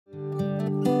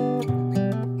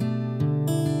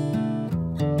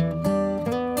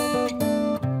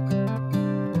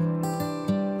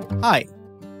Hi,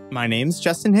 my name's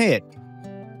Justin Hayet.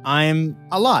 I'm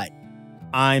a lot.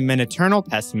 I'm an eternal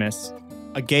pessimist,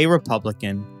 a gay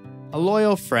Republican, a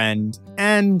loyal friend,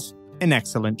 and an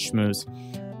excellent schmooze.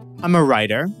 I'm a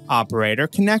writer, operator,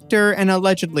 connector, and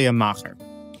allegedly a macher.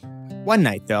 One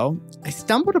night, though, I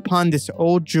stumbled upon this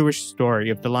old Jewish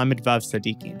story of the Lamed Vav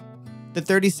Tzaddikim, the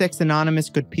 36 anonymous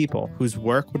good people whose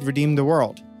work would redeem the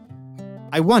world.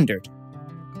 I wondered,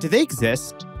 do they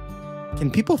exist? Can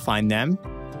people find them?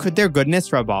 Could their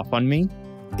goodness rub off on me?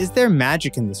 Is there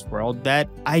magic in this world that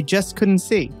I just couldn't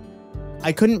see?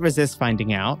 I couldn't resist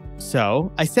finding out,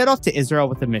 so I set off to Israel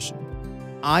with a mission.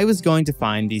 I was going to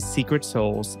find these secret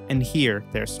souls and hear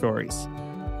their stories.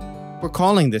 We're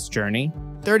calling this journey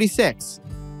 36.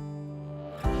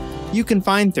 You can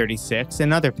find 36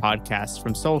 and other podcasts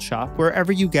from Soul Shop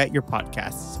wherever you get your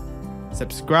podcasts.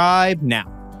 Subscribe now.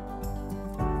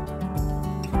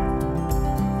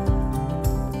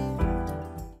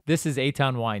 This is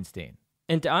Eitan Weinstein.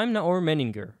 And I'm Naor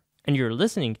Menninger, and you're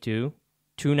listening to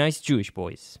Two Nice Jewish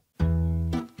Boys.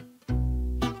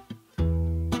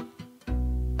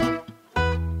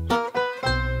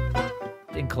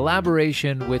 In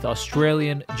collaboration with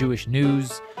Australian Jewish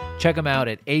News, check them out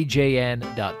at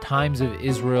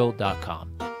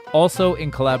ajn.timesofisrael.com. Also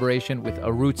in collaboration with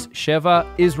Arutz Sheva,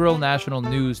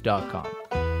 israelnationalnews.com.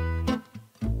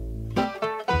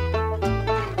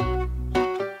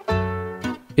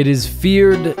 It is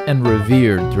feared and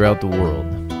revered throughout the world.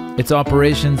 Its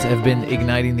operations have been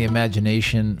igniting the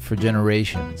imagination for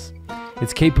generations.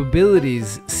 Its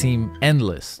capabilities seem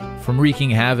endless, from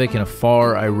wreaking havoc in a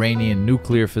far Iranian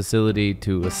nuclear facility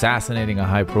to assassinating a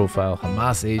high-profile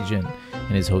Hamas agent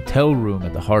in his hotel room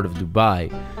at the heart of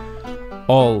Dubai,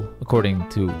 all according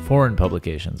to foreign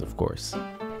publications, of course.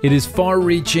 It is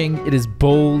far-reaching, it is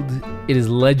bold, it is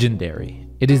legendary.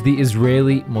 It is the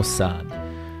Israeli Mossad.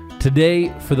 Today,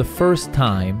 for the first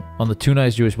time on the Two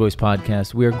Nice Jewish Boys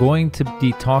podcast, we are going to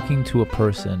be talking to a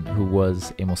person who was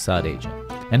a Mossad agent.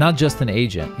 And not just an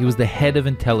agent, he was the head of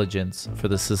intelligence for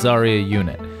the Cesaria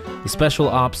unit, the special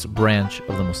ops branch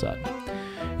of the Mossad.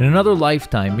 In another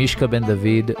lifetime, Mishka Ben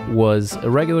David was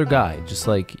a regular guy, just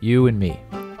like you and me.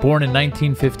 Born in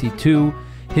 1952,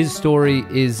 his story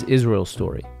is Israel's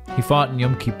story. He fought in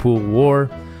Yom Kippur War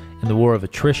and the War of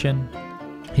Attrition.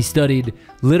 He studied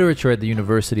literature at the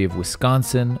University of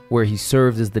Wisconsin, where he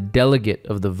served as the delegate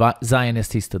of the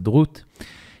Zionist Histadrut.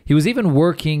 He was even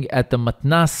working at the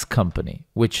Matnas Company,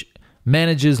 which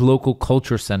manages local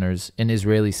culture centers in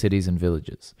Israeli cities and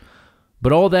villages.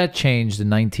 But all that changed in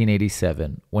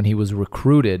 1987 when he was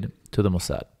recruited to the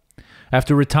Mossad.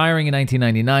 After retiring in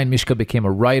 1999, Mishka became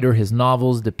a writer. His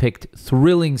novels depict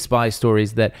thrilling spy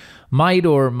stories that might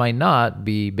or might not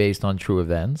be based on true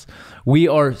events. We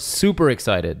are super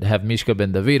excited to have Mishka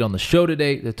Ben David on the show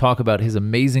today to talk about his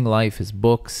amazing life, his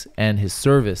books, and his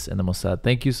service in the Mossad.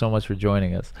 Thank you so much for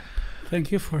joining us.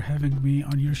 Thank you for having me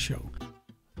on your show.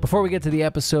 Before we get to the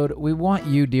episode, we want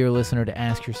you, dear listener, to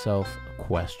ask yourself a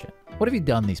question. What have you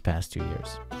done these past 2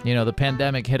 years? You know, the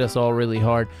pandemic hit us all really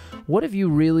hard. What have you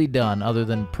really done other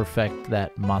than perfect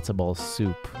that matzo ball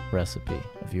soup recipe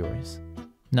of yours?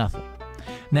 Nothing.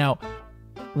 Now,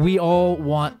 we all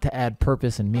want to add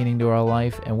purpose and meaning to our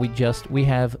life, and we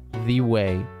have the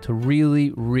way to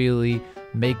really, really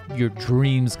make your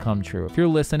dreams come true. If you're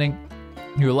listening,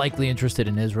 you're likely interested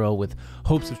in Israel with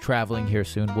hopes of traveling here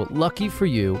soon. Well, lucky for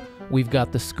you, we've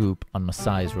got the scoop on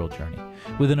Masa Israel Journey.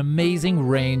 With an amazing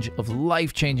range of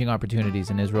life-changing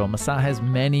opportunities in Israel, Masa has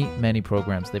many, many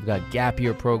programs. They've got gap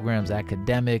year programs,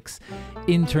 academics,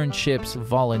 internships,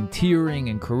 volunteering,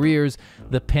 and careers.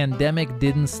 The pandemic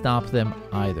didn't stop them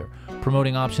either,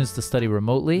 promoting options to study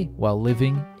remotely while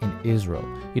living in Israel.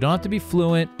 You don't have to be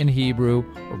fluent in Hebrew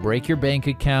or break your bank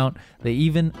account. They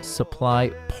even supply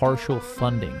partial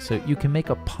funding, so you can make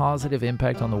a positive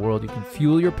impact on the world. You can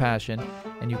fuel your passion,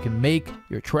 and you can make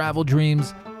your travel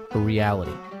dreams a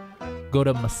reality. Go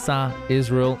to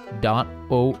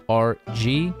masaisrael.org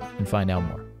and find out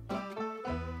more.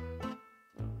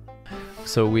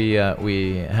 So we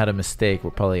had a mistake.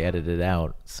 We'll probably edit it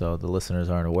out so the listeners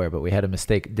aren't aware, but we had a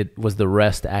mistake. Was the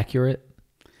rest accurate?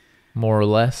 More or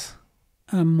less?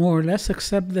 More or less,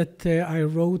 except that I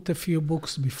wrote a few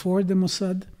books before the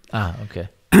Mossad. Ah, okay.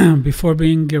 Before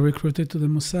being recruited to the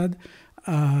Mossad.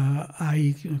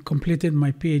 I completed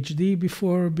my PhD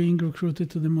before being recruited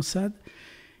to the Mossad.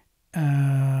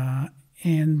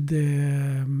 In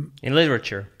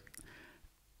literature.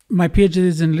 My PhD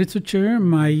is in literature.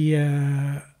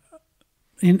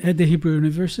 At the Hebrew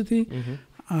University. Mm-hmm.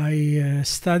 I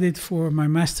studied for my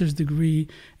master's degree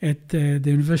at the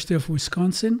University of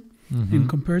Wisconsin in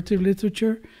comparative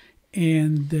literature.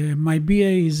 And my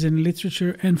BA is in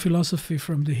literature and philosophy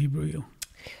from the Hebrew U.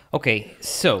 Okay,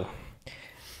 so,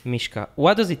 Mishka,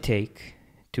 what does it take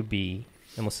to be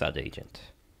a Mossad agent?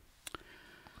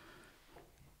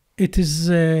 It is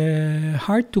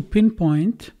hard to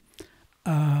pinpoint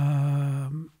a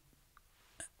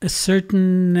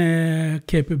certain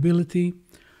capability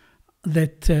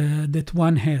that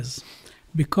one has,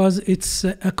 because it's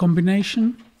a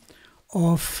combination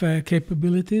of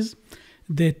capabilities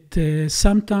that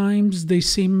sometimes they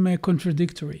seem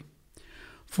contradictory.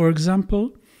 For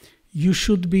example, you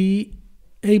should be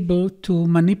able to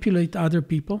manipulate other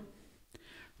people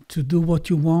to do what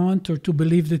you want or to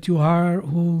believe that you are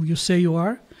who you say you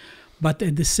are, but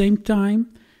at the same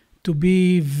time to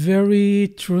be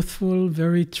very truthful,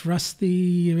 very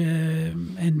trusty,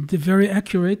 and very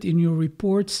accurate in your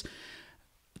reports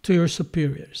to your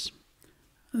superiors.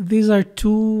 These are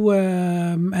two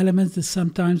elements that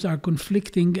sometimes are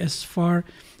conflicting as far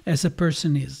as a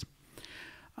person is.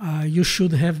 You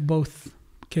should have both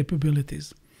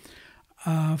capabilities.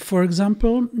 For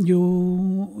example,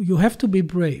 you have to be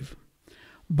brave,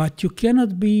 but you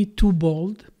cannot be too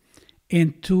bold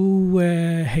and too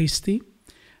hasty.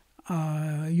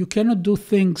 You cannot do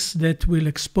things that will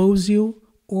expose you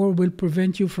or will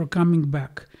prevent you from coming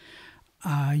back.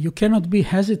 You cannot be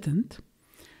hesitant,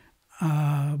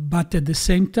 but at the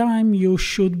same time, you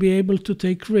should be able to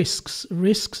take risks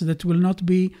that will not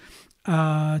be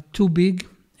too big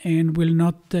and will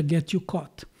not get you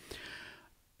caught.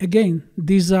 Again,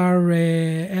 these are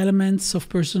elements of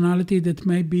personality that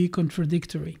may be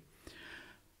contradictory.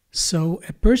 So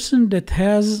a person that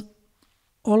has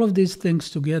all of these things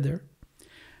together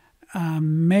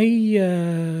may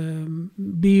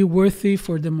be worthy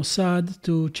for the Mossad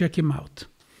to check him out.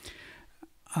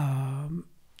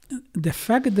 The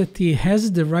fact that he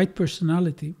has the right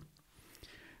personality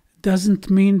doesn't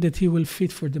mean that he will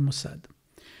fit for the Mossad.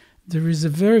 There is a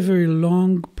very, very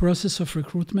long process of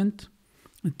recruitment.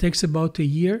 It takes about a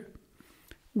year,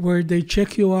 where they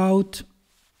check you out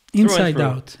inside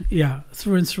out. Yeah,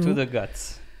 through and through. To the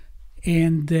guts.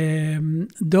 And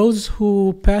those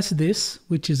who pass this,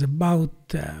 which is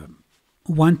about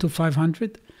 1 to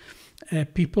 500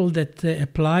 people that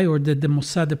apply or that the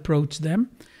Mossad approach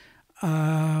them,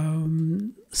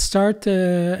 start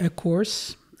a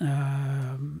course,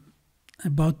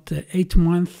 about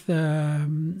 8-month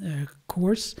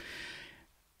course,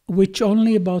 which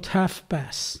only about half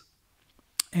pass.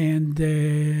 And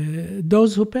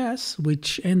those who pass,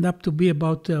 which end up to be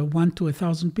about 1 to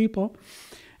 1,000 people,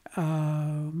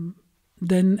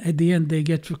 then at the end they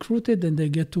get recruited and they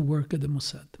get to work at the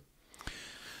Mossad.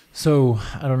 So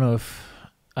I don't know if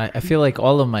I feel like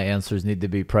all of my answers need to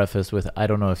be prefaced with I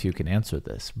don't know if you can answer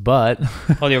this, but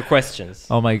all your questions.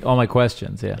 all my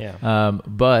questions, yeah.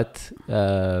 But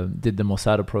did the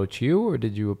Mossad approach you, or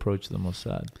did you approach the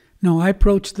Mossad? No, I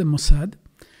approached the Mossad.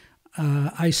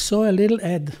 I saw a little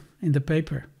ad in the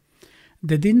paper.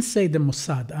 They didn't say the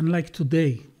Mossad, unlike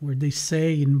today, where they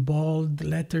say in bold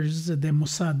letters, the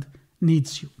Mossad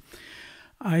needs you.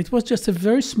 It was just a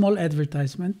very small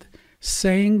advertisement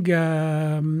saying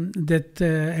that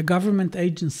a government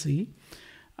agency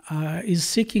is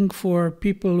seeking for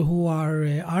people who are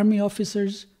army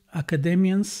officers,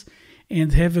 academians,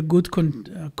 and have a good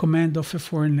command of a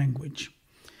foreign language.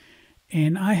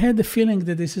 And I had the feeling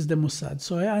that this is the Mossad,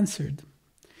 so I answered.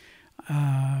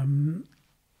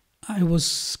 I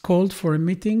was called for a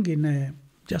meeting in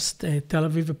just a Tel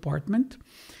Aviv apartment.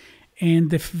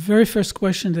 And the very first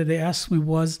question that they asked me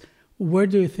was, where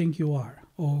do you think you are?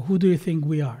 Or who do you think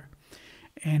we are?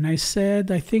 And I said,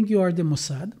 I think you are the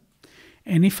Mossad.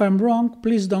 And if I'm wrong,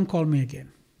 please don't call me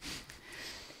again.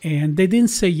 And they didn't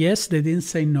say yes, they didn't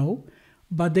say no,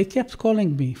 but they kept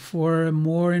calling me for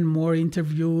more and more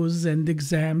interviews and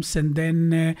exams, and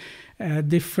then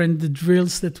different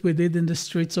drills that we did in the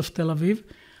streets of Tel Aviv,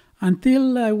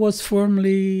 until I was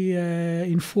formally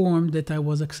informed that I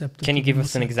was accepted. Can you give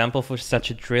us an example for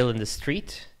such a drill in the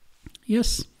street?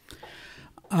 Yes.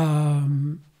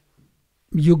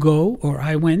 You go, or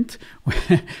I went,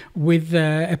 with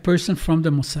a person from the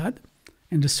Mossad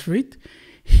in the street.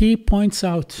 He points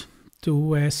out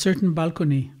to a certain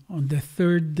balcony on the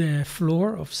third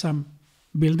floor of some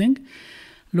building,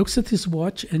 looks at his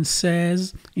watch and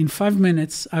says, in 5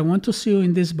 minutes, I want to see you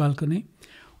in this balcony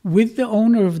with the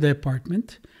owner of the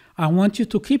apartment. I want you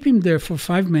to keep him there for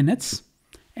 5 minutes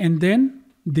and then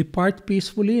depart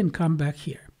peacefully and come back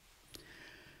here.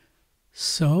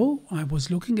 So I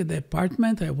was looking at the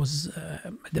apartment, I was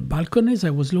at the balconies, I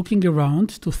was looking around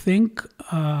to think,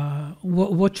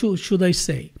 what should I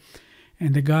say?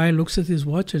 And the guy looks at his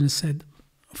watch and said,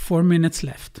 4 minutes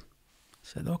left.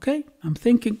 said, okay, I'm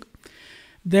thinking.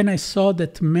 Then I saw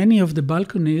that many of the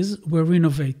balconies were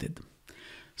renovated.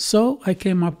 So I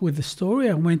came up with the story.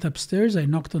 I went upstairs, I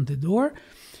knocked on the door,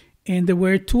 and there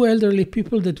were two elderly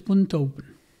people that wouldn't open.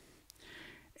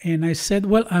 And I said,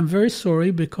 well, I'm very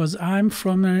sorry because I'm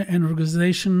from an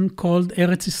organization called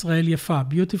Eretz Israel Yafa,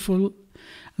 beautiful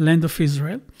land of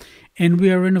Israel. And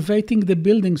we are renovating the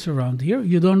buildings around here.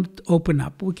 You don't open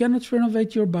up. We cannot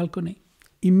renovate your balcony.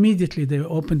 Immediately they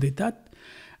opened it up,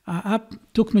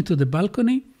 took me to the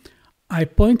balcony. I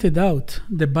pointed out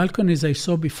the balconies I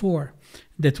saw before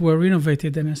that were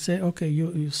renovated. And I said, okay,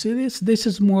 you see this? This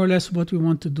is more or less what we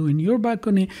want to do in your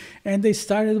balcony. And they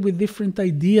started with different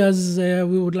ideas.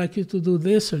 We would like you to do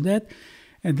this or that.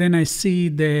 And then I see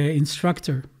the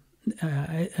instructor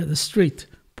at the street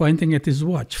pointing at his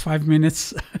watch. 5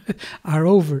 minutes are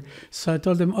over. So I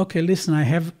told them, okay, listen, I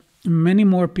have many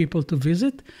more people to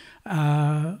visit.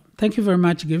 Thank you very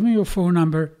much. Give me your phone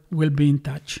number. We'll be in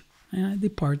touch. And I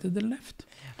departed and left.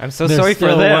 I'm so They're sorry for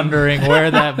still them. wondering where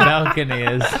that balcony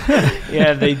is.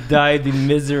 Yeah, they died in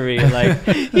misery. Like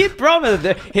he promised.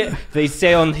 They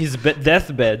say on his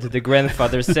deathbed, the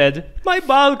grandfather said, "My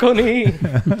balcony."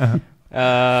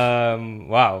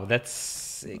 Wow,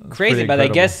 that's crazy. But I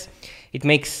incredible. guess it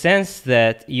makes sense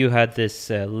that you had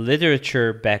this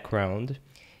literature background,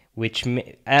 which,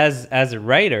 as a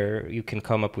writer, you can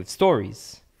come up with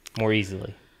stories more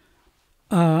easily.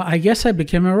 I guess I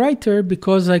became a writer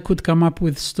because I could come up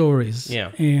with stories.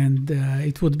 Yeah. And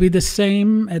it would be the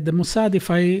same at the Mossad if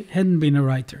I hadn't been a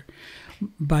writer.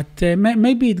 But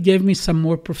maybe it gave me some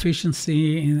more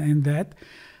proficiency in that.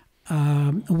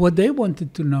 What they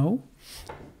wanted to know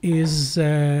is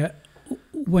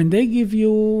when they give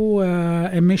you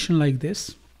a mission like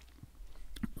this,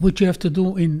 which you have to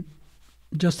do in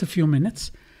just a few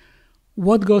minutes,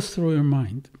 what goes through your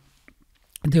mind?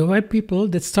 There were people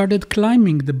that started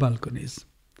climbing the balconies.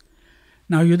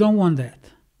 Now, you don't want that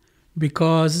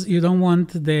because you don't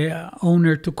want the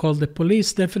owner to call the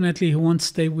police. Definitely, he won't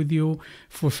stay with you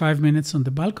for 5 minutes on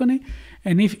the balcony.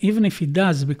 And even if he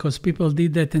does, because people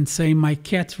did that and say, my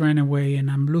cat ran away and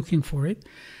I'm looking for it,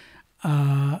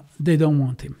 they don't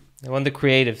want him. They want the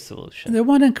creative solution. They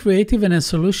want a creative and a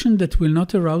solution that will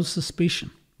not arouse suspicion.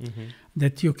 Mm-hmm.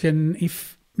 That you can,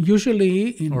 if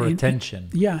usually Or attention.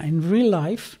 In real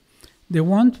life, they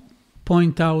won't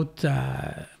point out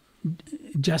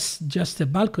just a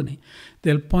balcony.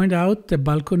 They'll point out a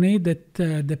balcony that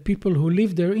the people who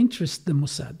live there interest the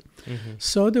Mossad. Mm-hmm.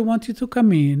 So they want you to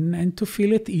come in and to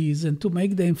feel at ease and to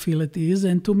make them feel at ease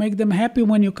and to make them happy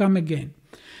when you come again.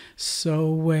 So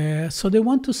they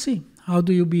want to see, how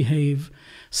do you behave?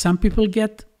 Some people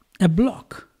get a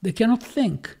block. They cannot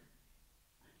think.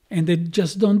 And they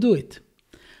just don't do it.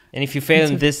 And if you fail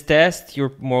in this test,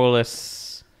 you're more or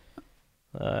less...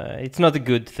 it's not a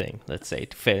good thing, let's say,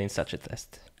 to fail in such a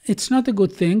test. It's not a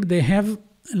good thing. They have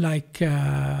like...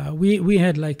 we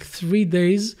had like 3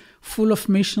 days full of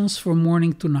missions from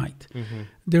morning to night. Mm-hmm.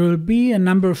 There will be a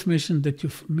number of missions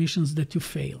that you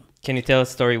fail. Can you tell a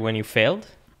story when you failed?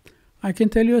 I can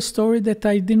tell you a story that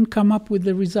I didn't come up with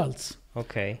the results.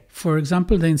 Okay. For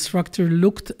example, the instructor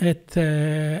looked at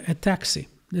a taxi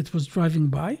that was driving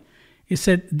by. He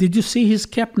said, did you see his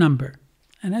cab number?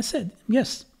 And I said,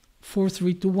 yes,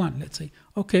 4321, let's say.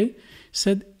 Okay. He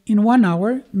said, in 1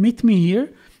 hour, meet me here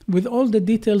with all the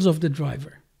details of the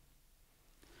driver.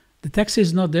 The taxi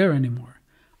is not there anymore.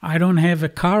 I don't have a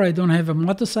car. I don't have a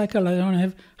motorcycle. I don't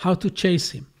have how to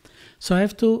chase him. So I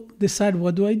have to decide,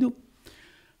 what do I do?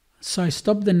 So I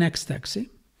stopped the next taxi.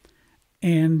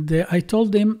 And I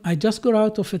told him, I just got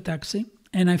out of a taxi.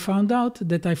 And I found out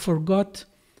that I forgot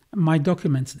my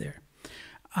documents there.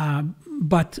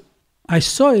 But I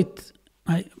saw it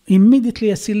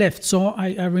immediately as he left. So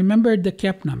I remembered the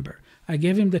cab number. I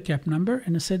gave him the cab number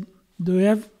and I said, do you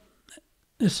have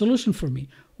a solution for me?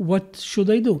 What should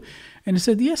I do? And he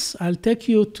said, yes, I'll take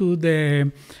you to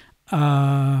the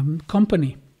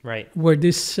company where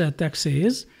this taxi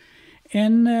is,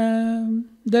 and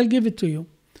they'll give it to you.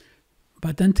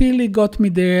 But until he got me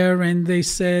there and they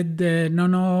said,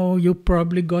 no, you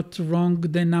probably got wrong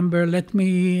the number.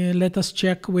 Let us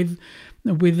check with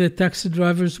the taxi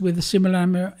drivers with a similar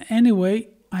number. Anyway,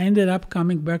 I ended up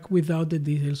coming back without the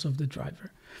details of the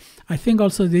driver. I think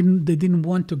also they didn't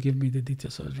want to give me the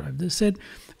details of the driver. They said,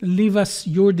 leave us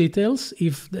your details.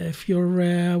 If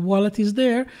your wallet is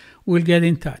there, we'll get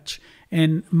in touch.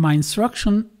 And my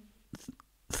instruction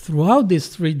throughout these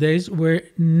 3 days were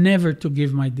never to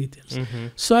give my details. Mm-hmm.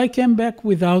 So I came back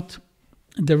without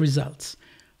the results.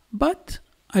 But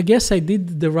I guess I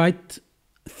did the right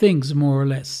things, more or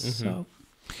less. Mm-hmm. So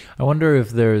I wonder if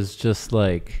there's just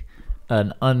like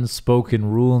an unspoken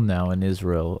rule now in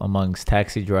Israel amongst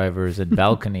taxi drivers and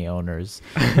balcony owners.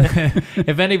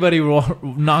 If anybody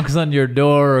knocks on your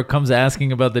door or comes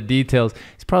asking about the details,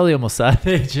 he's probably a Mossad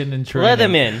agent in training. Let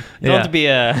him in. Yeah. Don't be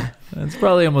a... It's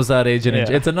probably a Mossad agent.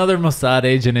 Yeah. It's another Mossad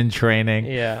agent in training.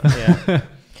 Yeah.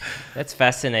 That's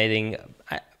fascinating.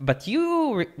 But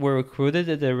you were recruited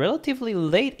at a relatively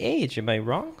late age. Am I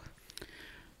wrong?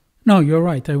 No, you're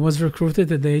right. I was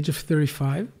recruited at the age of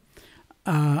 35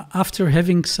 after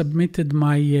having submitted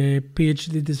my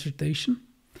PhD dissertation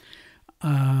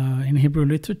in Hebrew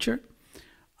literature,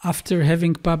 after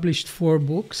having published 4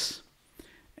 books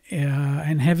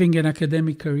and having an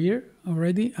academic career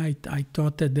already. I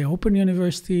taught at the Open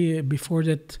University. Before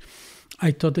that, I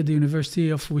taught at the University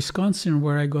of Wisconsin,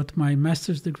 where I got my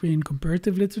master's degree in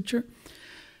comparative literature.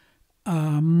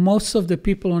 Most of the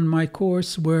people on my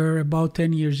course were about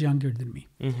 10 years younger than me.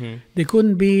 Mm-hmm. They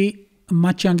couldn't be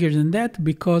much younger than that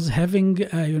because having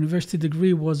a university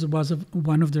degree was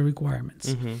one of the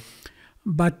requirements. Mm-hmm.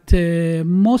 But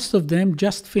most of them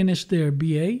just finished their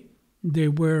BA. They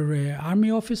were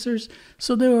army officers,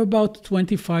 so they were about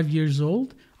 25 years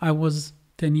old. I was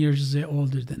 10 years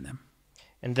older than them.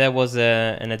 And that was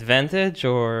an advantage,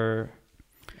 or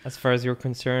as far as you're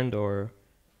concerned, or...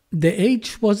 The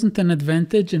age wasn't an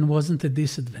advantage and wasn't a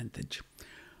disadvantage.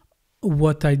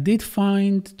 What I did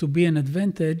find to be an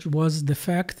advantage was the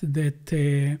fact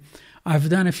that I've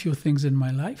done a few things in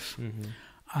my life. Mm-hmm.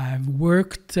 I've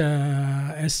worked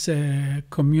as a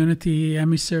community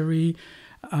emissary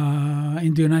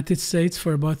in the United States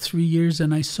for about 3 years,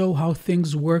 and I saw how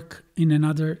things work in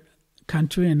another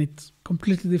country, and it's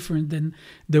completely different than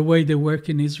the way they work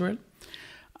in Israel.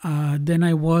 Then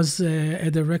I was a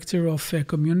director of a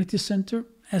community center.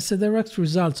 As a direct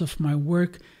result of my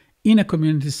work in a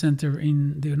community center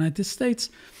in the United States,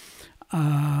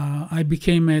 I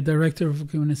became a director of a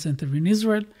community center in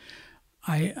Israel.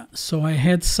 So I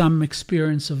had some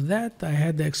experience of that. I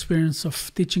had the experience of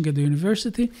teaching at the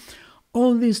university.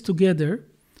 All these together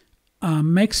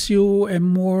makes you a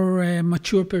more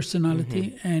mature personality,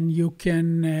 mm-hmm. and you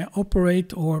can operate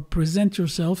or present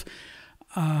yourself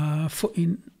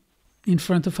in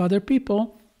front of other people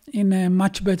in a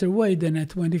much better way than a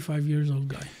 25 years old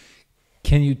guy.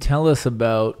 Can you tell us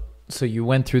about, so you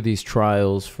went through these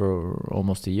trials for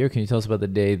almost a year. Can you tell us about the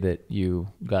day that you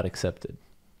got accepted?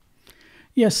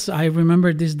 Yes, I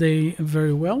remember this day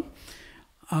very well.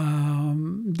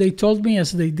 They told me,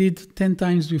 as they did 10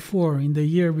 times before, in the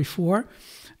year before,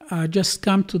 just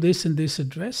come to this and this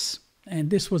address. And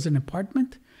this was an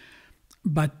apartment.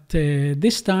 But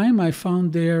this time I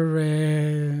found there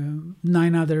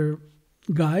 9 other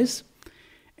guys.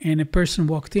 And a person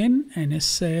walked in and he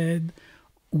said,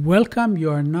 "Welcome, you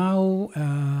are now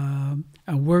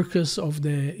workers of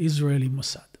the Israeli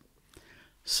Mossad."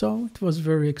 So it was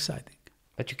very exciting.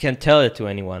 But you can't tell it to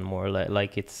anyone more,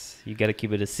 like it's, you got to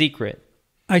keep it a secret.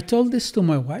 I told this to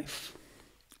my wife.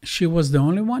 She was the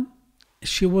only one.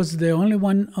 She was the only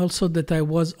one also that I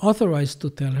was authorized to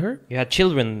tell her. You had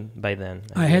children by then.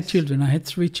 I had children. I had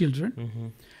 3 children. Mm-hmm.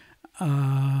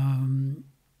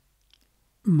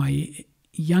 My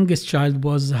youngest child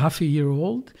was half a year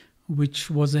old,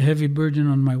 which was a heavy burden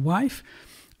on my wife.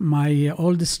 My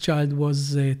oldest child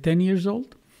was 10 years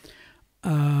old.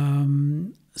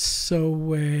 So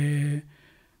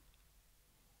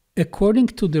according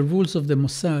to the rules of the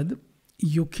Mossad,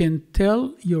 you can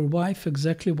tell your wife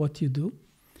exactly what you do.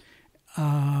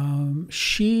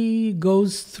 She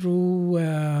goes through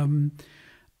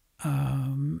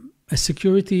a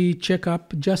security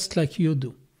checkup just like you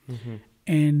do. Mm-hmm.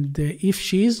 And if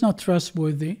she is not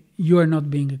trustworthy, you are not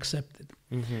being accepted.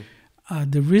 Mm-hmm.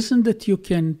 The reason that you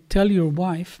can tell your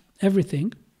wife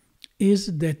everything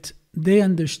is that they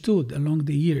understood along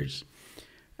the years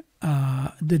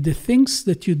that the things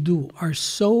that you do are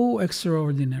so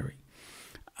extraordinary.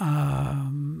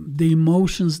 The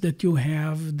emotions that you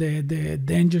have, the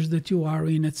dangers that you are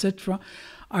in, etc.,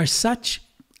 are such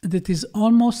that it is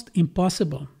almost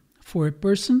impossible for a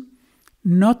person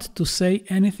not to say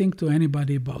anything to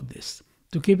anybody about this,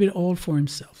 to keep it all for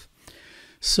himself.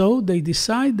 So they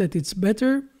decide that it's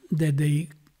better that they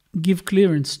give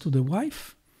clearance to the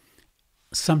wife.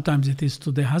 Sometimes it is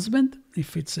to the husband,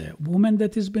 if it's a woman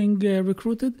that is being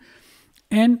recruited,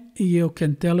 and you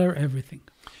can tell her everything.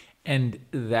 And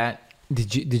that,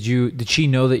 did she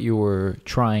know that you were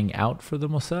trying out for the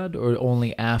Mossad, or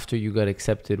only after you got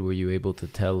accepted were you able to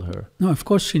tell her? No, of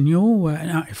course she knew.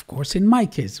 Of course, in my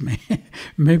case,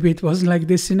 maybe it wasn't like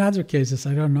this in other cases.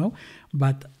 I don't know,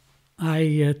 but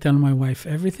I tell my wife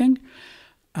everything.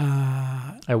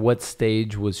 At what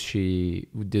stage was she?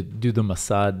 Do the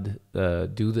Mossad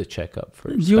do the checkup for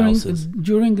during spouses?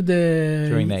 during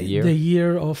that year? the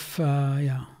year of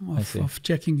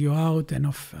checking you out and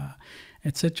of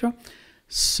etc.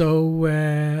 So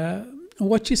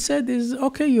what she said is,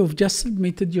 okay, you've just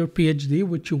submitted your PhD,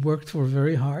 which you worked for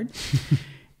very hard.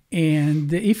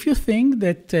 And if you think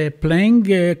that playing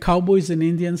cowboys and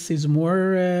Indians is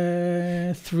more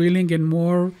thrilling and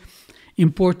more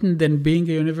important than being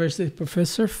a university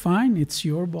professor, fine, it's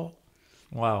your ball.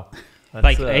 Wow. That's,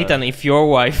 Like, Eitan, if your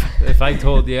wife...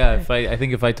 I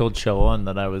think if I told Sharon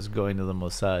that I was going to the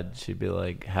Mossad, she'd be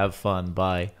like, have fun,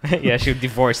 bye. Yeah, she would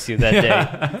divorce you that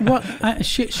day. Well,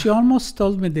 she almost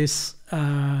told me this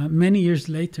many years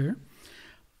later.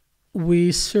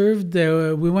 We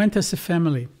went as a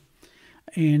family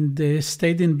and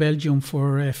stayed in Belgium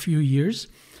for a few years.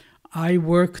 I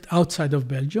worked outside of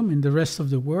Belgium in the rest of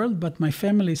the world, but my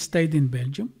family stayed in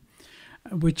Belgium,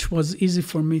 which was easy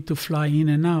for me to fly in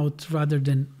and out rather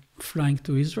than flying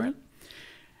to Israel.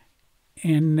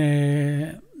 And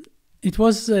it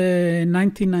was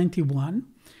 1991.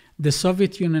 The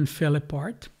Soviet Union fell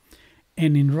apart.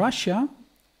 And in Russia,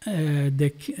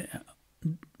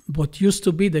 what used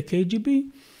to be the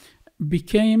KGB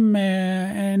became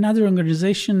another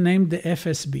organization named the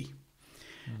FSB,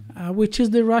 which is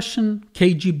the Russian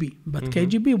KGB. But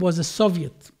KGB was a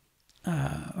Soviet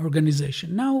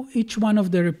organization. Now, each one of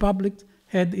the republics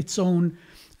had its own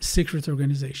secret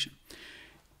organization.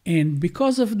 And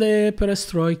because of the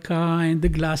perestroika and the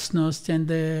glasnost and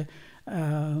the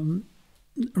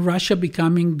Russia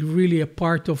becoming really a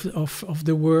part of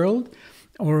the world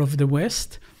or of the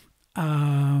West,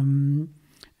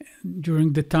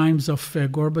 during the times of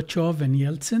Gorbachev and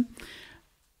Yeltsin,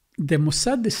 the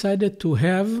Mossad decided to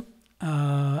have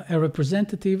a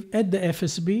representative at the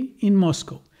FSB in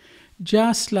Moscow,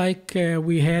 just like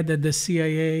we had at the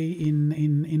CIA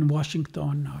in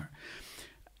Washington.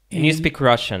 And you speak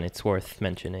Russian, it's worth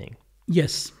mentioning.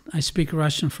 Yes, I speak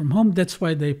Russian from home. That's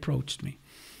why they approached me.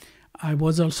 I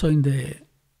was also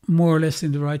more or less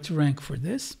in the right rank for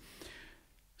this.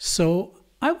 So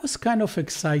I was kind of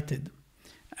excited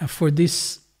for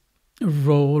this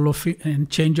role and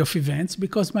change of events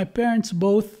because my parents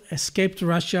both escaped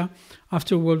Russia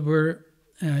after World War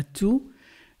II,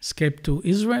 escaped to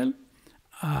Israel.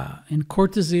 In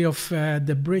courtesy of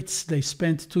the Brits, they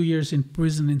spent 2 years in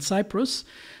prison in Cyprus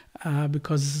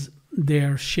because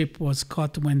their ship was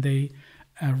caught when they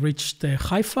reached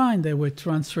Haifa and they were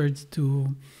transferred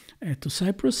to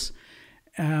Cyprus.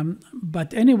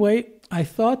 But anyway, I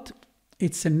thought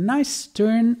it's a nice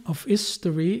turn of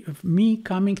history of me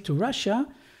coming to Russia,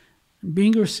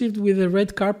 being received with a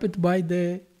red carpet by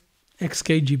the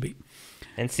ex-KGB.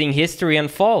 And seeing history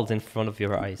unfold in front of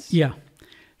your eyes. Yeah.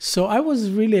 So I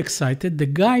was really excited. The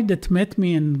guy that met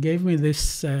me and gave me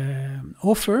this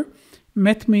offer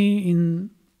met me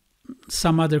in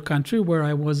some other country where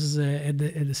I was at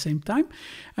the same time.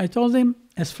 I told him,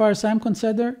 as far as I'm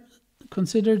considered,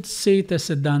 see it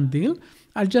as a done deal.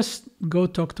 I'll just go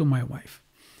talk to my wife.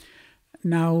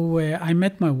 Now, I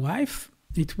met my wife.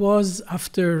 It was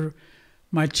after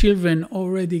my children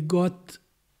already got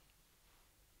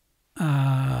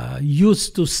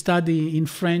used to study in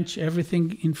French,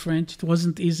 everything in French. It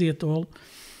wasn't easy at all.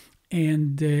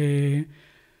 And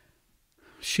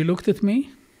she looked at me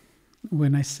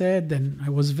when I said, and I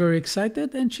was very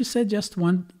excited, and she said just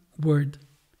one word,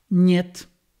 "Niet."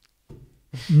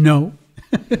 No.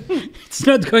 It's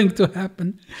not going to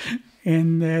happen.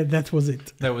 And that was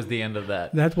it. That was the end of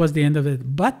that. That was the end of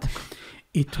it. But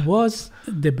it was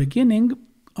the beginning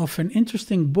of an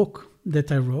interesting book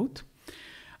that I wrote.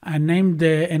 I named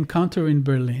The Encounter in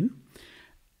Berlin.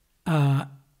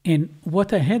 And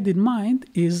what I had in mind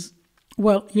is,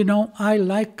 well, I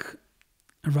like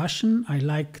Russian. I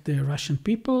like the Russian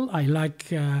people. I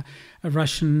like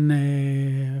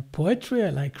Russian poetry.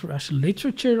 I like Russian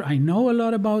literature. I know a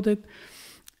lot about it.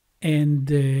 And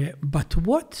but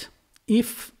what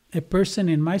if a person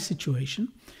in my situation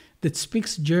that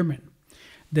speaks German,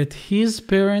 that his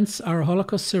parents are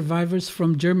Holocaust survivors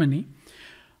from Germany,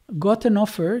 got an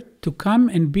offer to come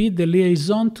and be the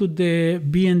liaison to the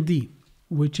BND,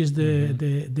 which is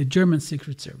the German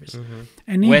Secret Service.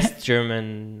 And West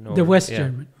German. The West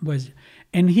German.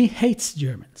 And he hates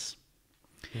Germans.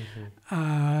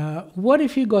 What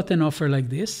if he got an offer like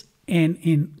this?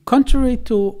 And contrary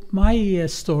to my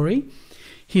story,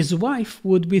 his wife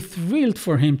would be thrilled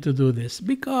for him to do this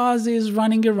because he's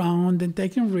running around and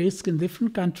taking risks in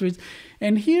different countries.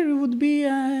 And here he would be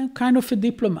kind of a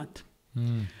diplomat.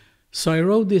 So I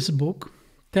wrote this book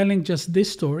telling just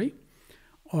this story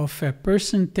of a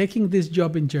person taking this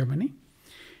job in Germany.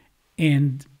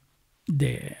 And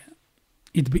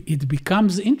it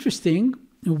becomes interesting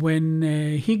when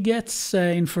he gets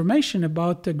information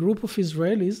about a group of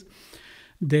Israelis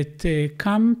that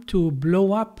come to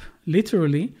blow up,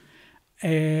 literally,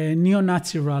 a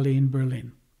neo-Nazi rally in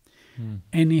Berlin.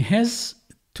 And he has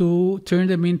to turn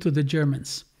them into the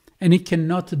Germans. And he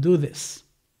cannot do this.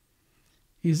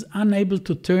 He's unable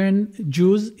to turn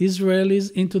Jews, Israelis,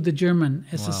 into the German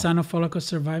as a son of Holocaust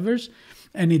survivors.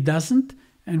 And he doesn't.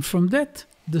 And from that,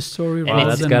 the story Wow,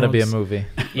 that's got to be a movie.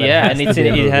 Yeah, and it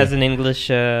has an English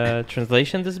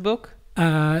translation, this book?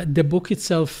 The book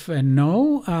itself,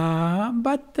 no,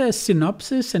 but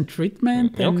synopsis and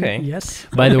treatment. And yes.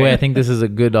 By the way, I think this is a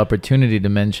good opportunity to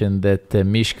mention that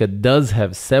Mishka does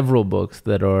have several books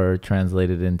that are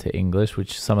translated into English,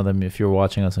 which some of them, if you're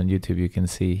watching us on YouTube, you can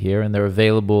see here, and they're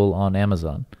available on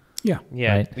Amazon. Yeah.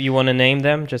 Right? You want to name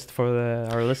them just for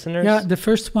our listeners? Yeah, the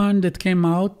first one that came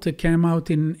out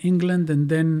in England and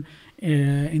then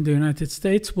in the United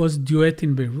States was Duet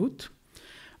in Beirut.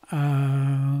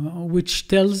 Which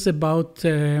tells about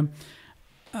a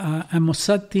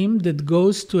Mossad team that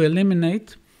goes to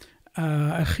eliminate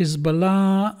a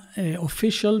Hezbollah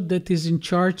official that is in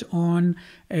charge on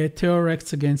terror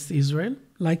acts against Israel,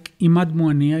 like Imad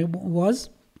Mouania was.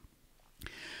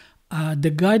 The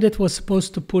guy that was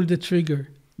supposed to pull the trigger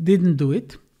didn't do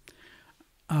it.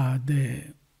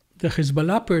 The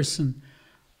Hezbollah person,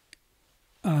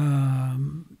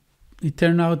 it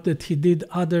turned out that he did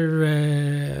other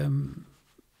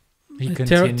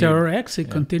terror acts. He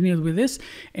continued with this.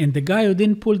 And the guy who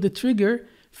didn't pull the trigger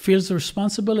feels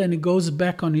responsible, and he goes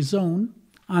back on his own,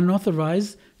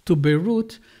 unauthorized, to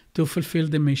Beirut to fulfill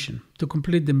the mission, to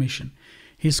complete the mission.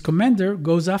 His commander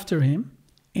goes after him,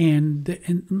 and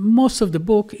most of the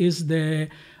book is the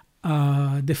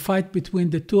fight between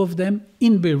the two of them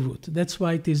in Beirut. That's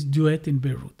why it is Duet in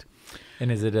Beirut.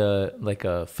 And is it like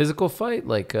a physical fight?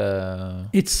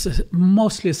 It's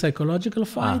mostly a psychological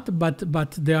fight,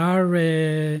 but there are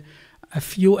a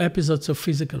few episodes of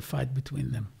physical fight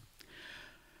between them.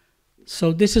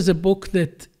 So this is a book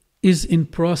that is in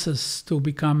process to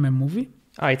become a movie.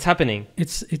 It's happening.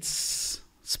 It's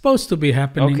supposed to be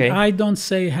happening. Okay. I don't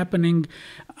say happening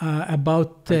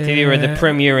about until you were the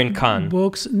premiere in Cannes.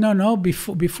 Books. No,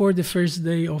 before the first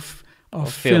day of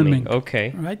filming.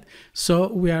 Okay. Right.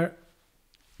 So we are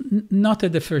not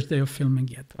at the first day of filming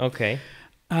yet. Okay.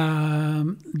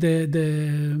 The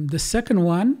second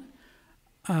one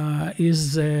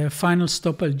is Final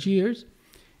Stop Algiers.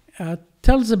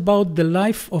 Tells about the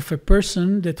life of a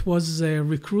person that was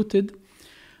recruited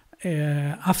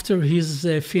after his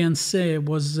fiancée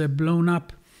was blown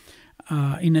up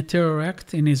in a terror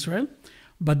act in Israel.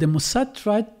 But the Mossad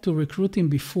tried to recruit him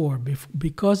before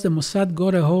because the Mossad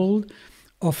got a hold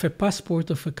of a passport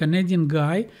of a Canadian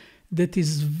guy that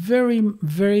is very,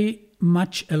 very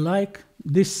much alike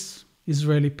this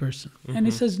Israeli person. Mm-hmm. And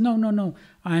he says, no,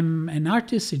 I'm an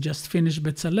artist. He just finished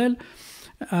Bezalel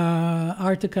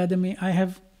Art Academy.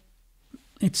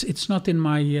 It's not in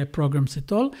my programs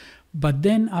at all. But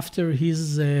then after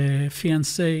his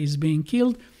fiancée is being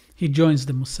killed, he joins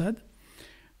the Mossad.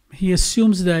 He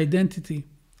assumes the identity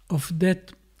of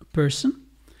that person.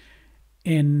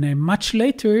 And much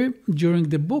later, during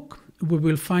the book, we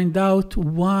will find out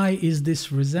why is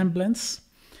this resemblance,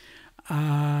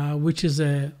 which is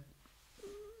a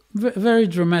very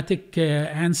dramatic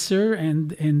answer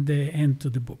and the end to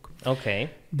the book. Okay.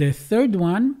 The third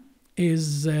one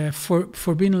is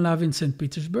Forbidden Love in St.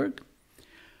 Petersburg,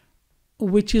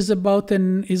 which is about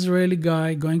an Israeli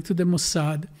guy going to the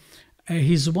Mossad.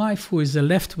 His wife, who is a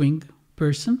left-wing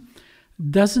person,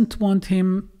 doesn't want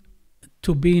him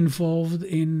to be involved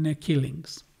in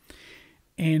killings.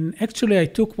 And actually, I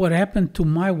took what happened to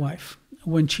my wife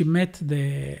when she met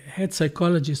the head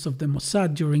psychologist of the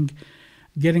Mossad during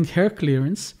getting her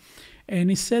clearance. And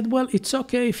he said, well, it's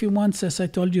okay if he wants, as I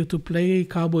told you, to play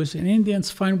cowboys and Indians,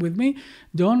 fine with me.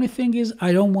 The only thing is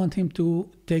I don't want him to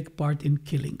take part in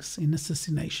killings, in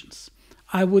assassinations.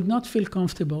 I would not feel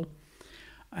comfortable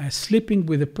sleeping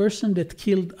with a person that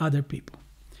killed other people.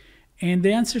 And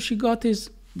the answer she got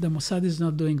is, the Mossad is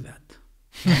not doing that.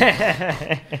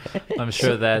 I'm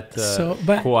sure that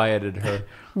quieted her.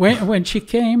 When she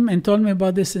came and told me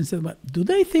about this and said, well, do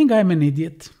they think I'm an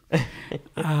idiot?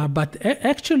 But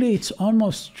actually, it's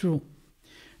almost true.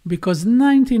 Because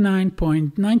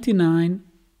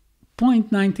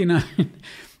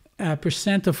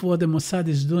 99.99% of what the Mossad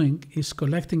is doing is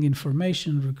collecting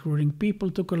information, recruiting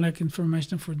people to collect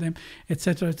information for them,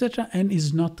 etc., and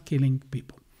is not killing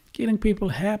people. Killing people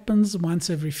happens once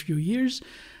every few years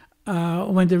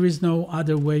when there is no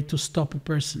other way to stop a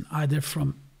person, either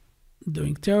from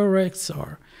doing terror acts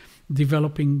or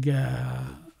developing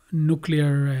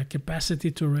nuclear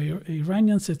capacity to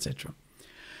Iranians, etc.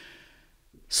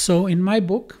 So in my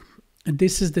book,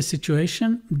 this is the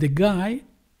situation. The guy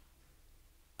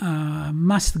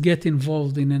must get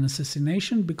involved in an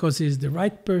assassination because he's the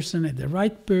right person at the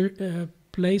right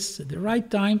place at the right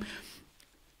time.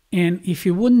 And if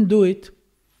he wouldn't do it,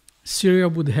 Syria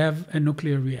would have a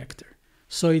nuclear reactor.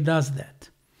 So he does that.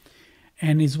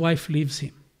 And his wife leaves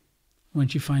him when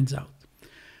she finds out.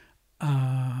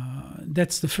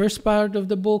 That's the first part of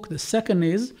the book. The second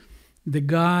is the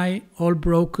guy, all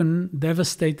broken,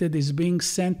 devastated, is being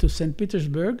sent to St.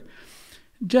 Petersburg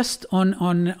just on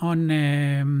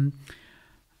a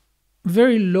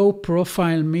very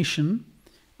low-profile mission.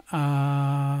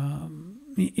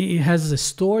 He has a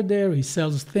store there, he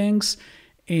sells things,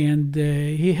 and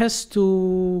he has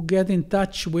to get in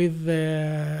touch with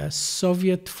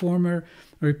Soviet former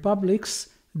republics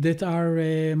that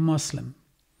are Muslim.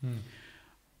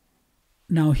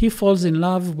 Now, he falls in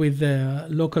love with a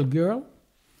local girl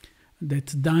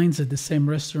that dines at the same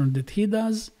restaurant that he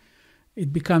does.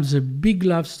 It becomes a big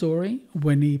love story.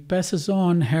 When he passes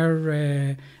on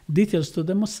her details to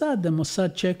the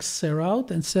Mossad checks her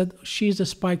out and said, she's a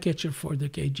spy catcher for the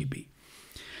KGB.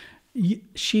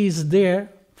 She is there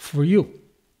for you.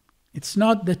 It's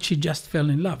not that she just fell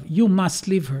in love. You must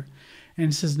leave her. And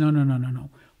he says, no.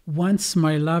 Once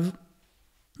my life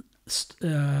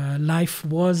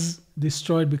was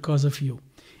destroyed because of you.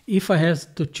 If I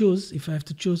have to choose,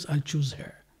 I'll choose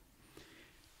her.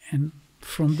 And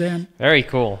from then... Very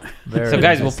cool. Very so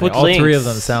guys, we'll put all links. Three of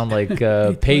them sound like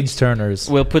page turners.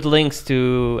 We'll put links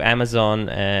to Amazon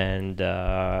and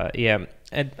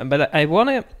but I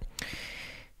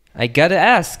gotta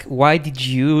ask, why did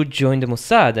you join the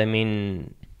Mossad? I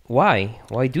mean, why?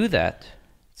 Why do that?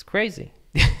 It's crazy.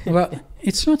 Well,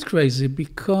 it's not crazy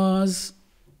because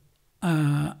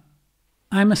I'm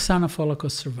a son of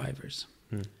Holocaust survivors.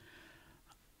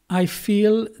 I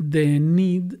feel the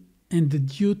need and the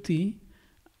duty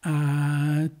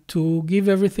to give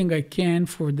everything I can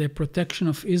for the protection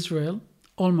of Israel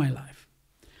all my life.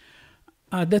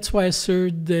 That's why I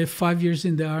served 5 years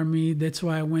in the army. That's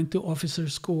why I went to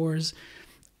officers' corps.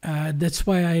 That's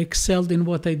why I excelled in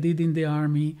what I did in the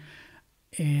army.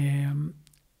 And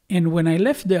when I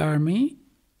left the army,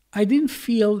 I didn't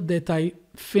feel that I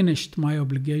finished my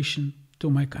obligation to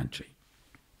my country.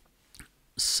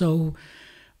 So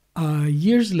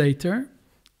years later,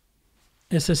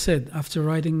 as I said, after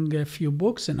writing a few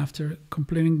books and after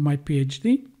completing my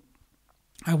PhD,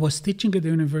 I was teaching at the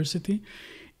university.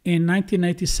 In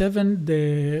 1997,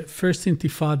 the first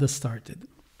Intifada started.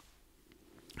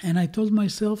 And I told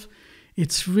myself,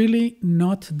 it's really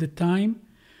not the time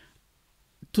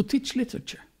to teach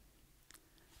literature.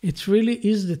 It really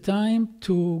is the time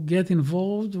to get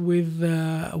involved with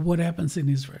what happens in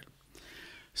Israel.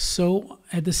 So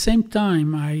at the same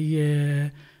time,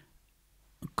 I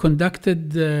conducted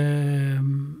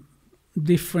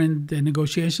different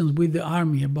negotiations with the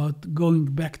army about going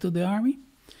back to the army.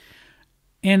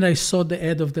 And I saw the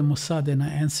ad of the Mossad and I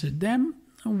answered them.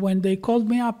 When they called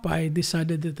me up, I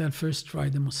decided that I'll first try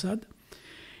the Mossad.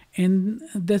 And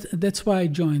that's why I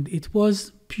joined. It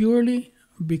was purely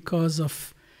because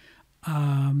of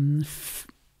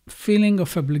feeling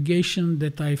of obligation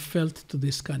that I felt to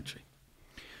this country.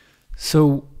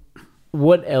 So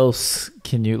what else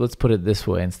can you, let's put it this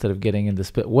way, instead of getting into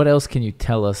what else can you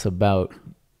tell us about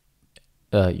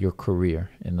your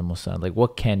career in the Mossad? Like,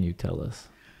 what can you tell us?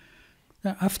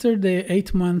 After the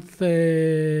 8-month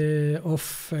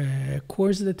of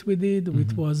course that we did,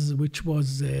 which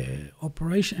was an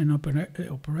operational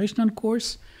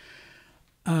course,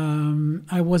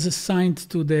 I was assigned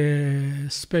to the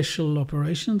Special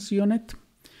Operations Unit.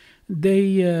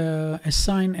 They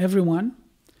assign everyone.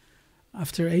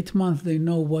 After 8 months, they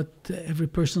know what every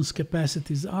person's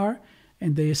capacities are,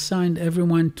 and they assigned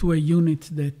everyone to a unit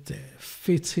that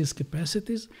fits his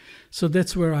capacities. So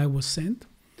that's where I was sent.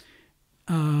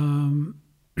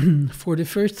 For the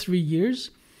first 3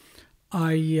 years,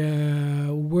 I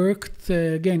worked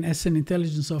again as an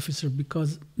intelligence officer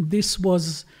because this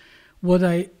was what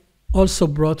I also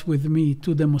brought with me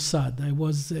to the Mossad. I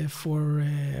was for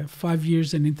 5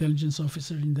 years an intelligence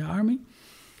officer in the army.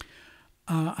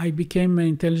 I became an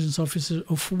intelligence officer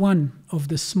of one of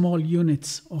the small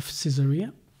units of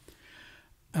Cesaria,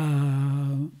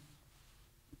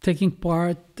 taking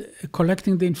part,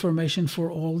 collecting the information for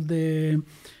all the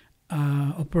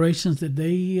operations that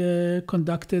they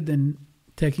conducted and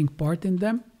taking part in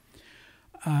them.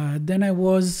 Then I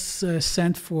was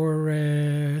sent for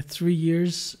 3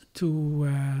 years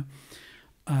to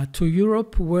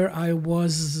Europe, where I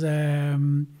was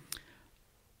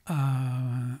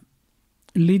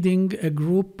leading a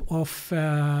group of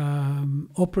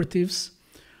operatives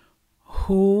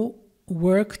who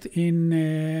worked in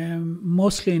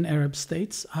mostly in Arab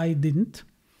states. I didn't.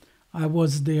 I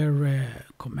was their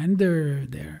commander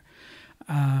there.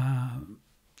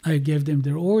 I gave them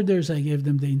their orders. I gave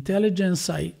them the intelligence.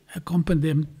 I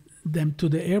accompanied them to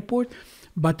the airport.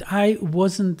 But I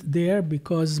wasn't there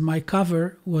because my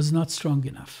cover was not strong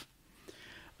enough.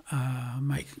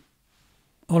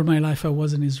 All my life I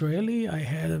was an Israeli. I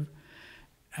had...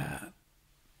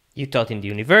 You taught in the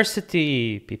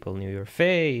university. People knew your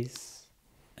face.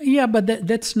 Yeah, but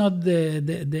that's not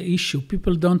the issue.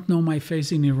 People don't know my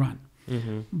face in Iran.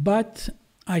 Mm-hmm. But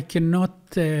I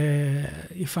cannot...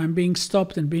 if I'm being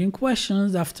stopped and being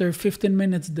questioned, after 15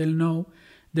 minutes, they'll know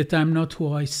that I'm not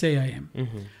who I say I am.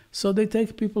 Mm-hmm. So they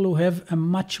take people who have a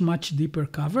much, much deeper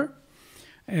cover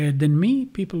than me,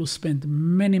 people who spend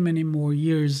many, many more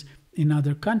years in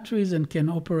other countries and can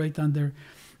operate under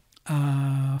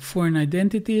foreign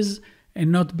identities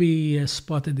and not be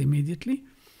spotted immediately.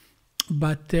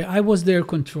 But I was their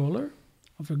controller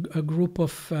of a group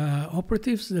of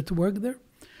operatives that worked there.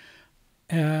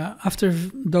 After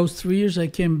those 3 years, I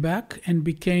came back and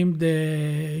became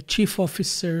the chief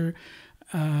officer,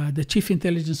 the chief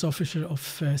intelligence officer of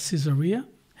Cesaria,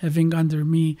 having under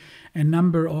me a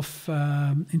number of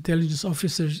intelligence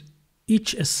officers,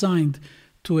 each assigned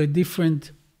to a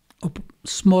different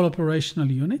small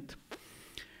operational unit.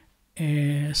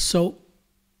 So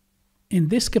in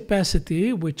this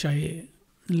capacity, which I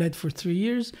led for 3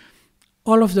 years,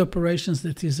 all of the operations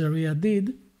that Cesaria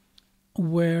did,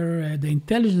 where the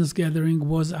intelligence gathering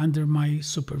was under my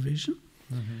supervision.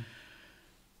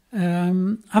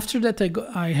 Mm-hmm. After that,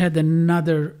 I had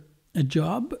another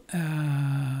job,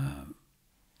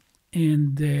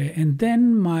 and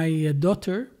then my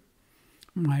daughter,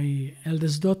 my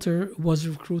eldest daughter, was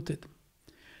recruited.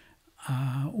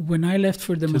 When I left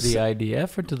for the Mossad. To the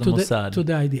IDF or to the Mossad? To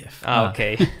the IDF.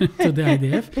 Okay. To the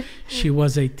IDF. She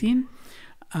was 18.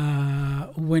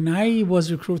 When I was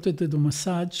recruited to the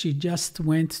Mossad, she just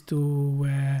went to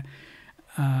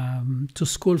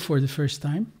school for the first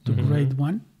time, to mm-hmm. grade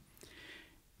 1.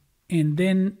 And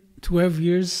then 12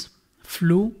 years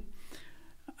flew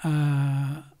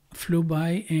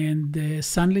by, and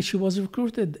suddenly she was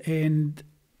recruited. And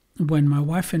when my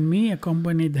wife and me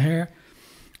accompanied her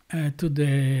to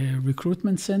the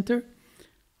recruitment center,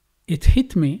 it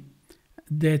hit me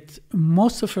that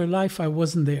most of her life I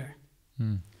wasn't there.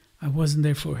 I wasn't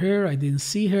there for her. I didn't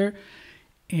see her.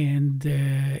 And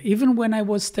even when I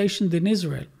was stationed in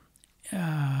Israel,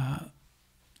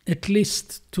 at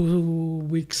least 2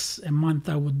 weeks a month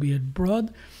I would be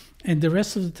abroad. And the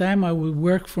rest of the time I would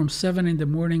work from 7 in the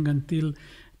morning until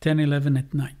 10, 11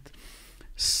 at night.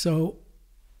 So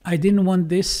I didn't want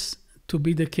this to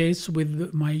be the case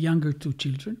with my younger 2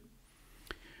 children,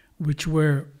 which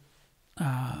were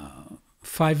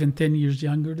 5 and 10 years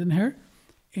younger than her.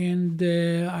 And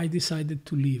I decided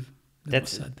to leave.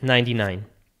 That's Mossad. 99.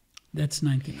 That's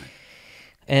 99.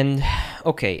 And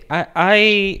okay,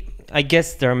 I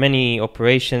guess there are many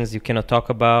operations you cannot talk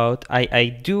about. I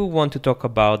do want to talk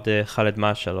about the Khaled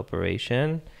Mashal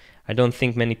operation. I don't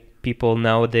think many people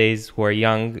nowadays who are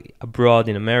young abroad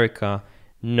in America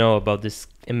know about this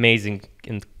amazing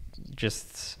and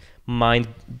just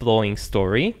mind-blowing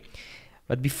story.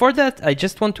 But before that, I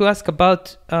just want to ask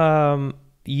about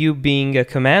you being a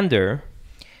commander.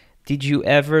 Did you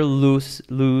ever lose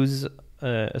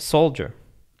a soldier?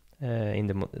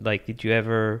 Did you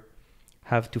ever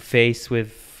have to face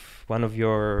with one of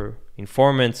your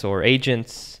informants or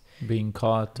agents being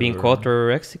caught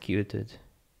or executed?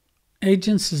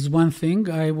 Agents is one thing.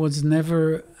 I was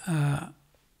never...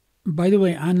 by the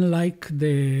way, unlike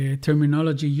the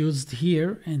terminology used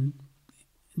here, and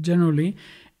generally,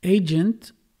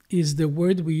 agent is the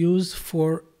word we use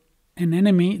for an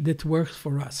enemy that works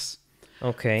for us.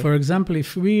 Okay. For example,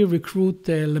 if we recruit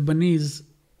a Lebanese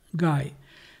guy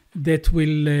that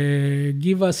will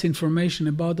give us information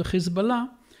about the Hezbollah,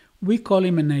 we call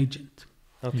him an agent.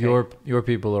 Okay. Your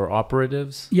people are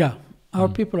operatives? Yeah, our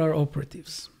people are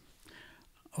operatives.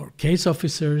 Or case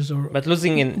officers, or but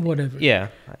losing in whatever. Yeah.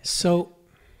 So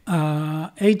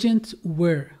agents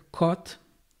were caught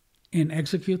and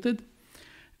executed.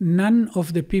 None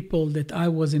of the people that I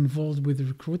was involved with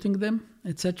recruiting them,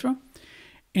 etc.,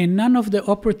 and none of the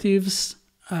operatives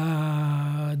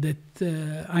that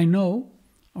I know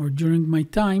or during my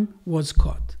time was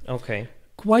caught. Okay.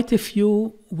 Quite a few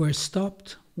were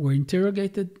stopped, were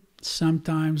interrogated,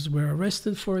 sometimes were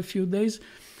arrested for a few days.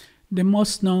 The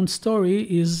most known story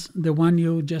is the one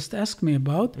you just asked me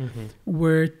about,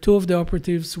 where two of the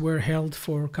operatives were held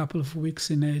for a couple of weeks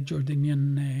in a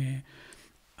Jordanian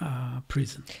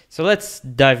prison. So let's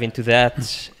dive into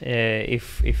that,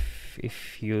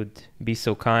 if you'd be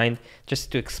so kind,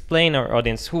 just to explain our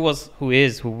audience who was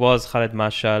Khaled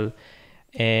Mashal,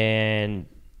 and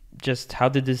just how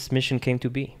did this mission came to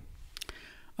be.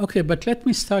 Okay, but let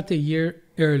me start a year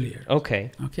earlier.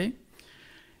 Okay.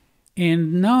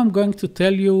 And now I'm going to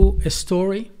tell you a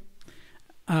story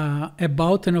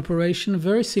about an operation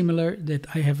very similar that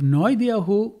I have no idea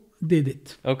who did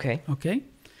it. Okay.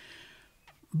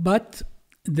 But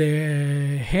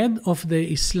the head of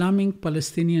the Islamic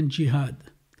Palestinian Jihad,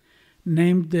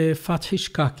 named Fathi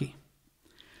Shkaki,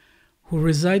 who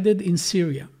resided in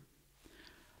Syria,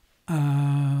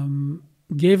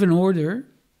 gave an order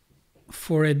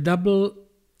for a double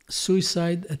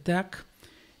suicide attack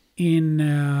in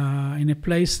a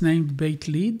place named Beit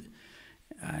Lid,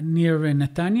 near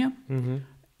Netanya,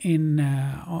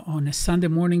 on a Sunday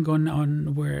morning,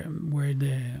 on where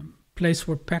the place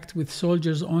were packed with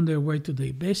soldiers on their way to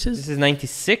their bases. This is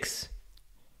 96?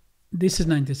 This is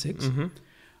 96.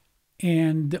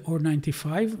 Or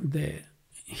 95. The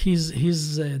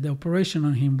operation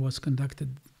on him was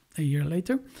conducted a year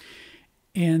later.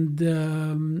 And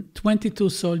 22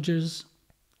 soldiers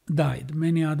died.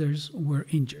 Many others were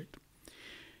injured.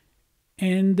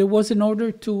 And there was an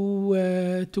order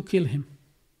to kill him,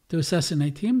 to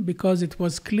assassinate him, because it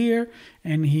was clear,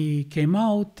 and he came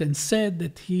out and said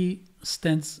that he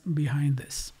stands behind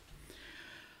this.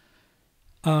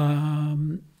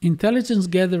 Intelligence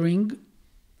gathering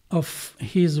of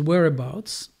his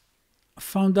whereabouts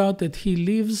found out that he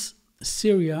leaves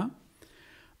Syria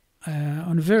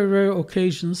on very rare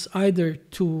occasions, either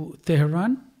to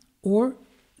Tehran or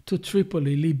to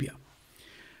Tripoli, Libya.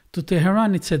 To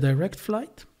Tehran, it's a direct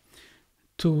flight.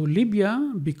 To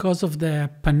Libya, because of the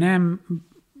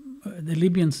the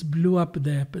Libyans blew up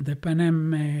the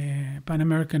Pan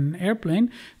American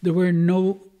airplane, there were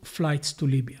no flights to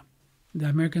Libya. The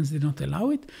Americans did not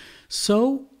allow it.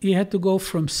 So he had to go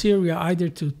from Syria either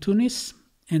to Tunis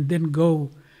and then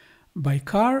go by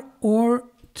car, or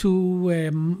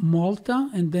to Malta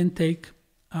and then take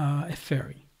a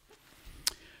ferry.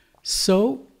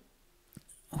 So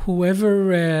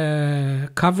whoever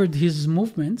covered his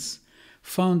movements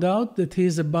found out that he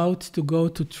is about to go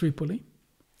to Tripoli.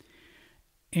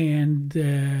 And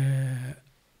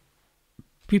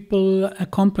people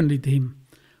accompanied him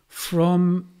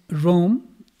from Rome,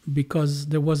 because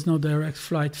there was no direct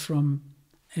flight from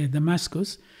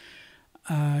Damascus,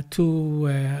 to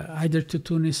either to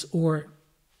Tunis or,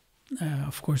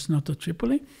 of course, not to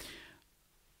Tripoli.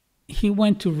 He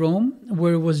went to Rome,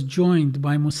 where he was joined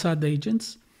by Mossad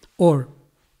agents or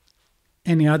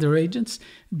any other agents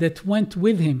that went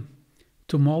with him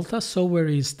to Malta, so where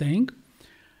he is staying.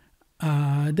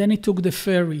 Then he took the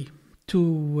ferry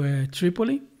to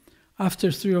Tripoli.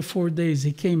 After 3 or 4 days,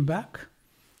 he came back.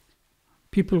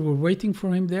 People were waiting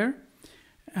for him there,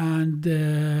 and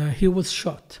he was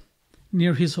shot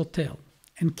near his hotel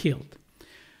and killed.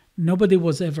 Nobody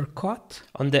was ever caught.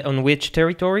 On which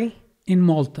territory? In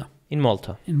Malta. In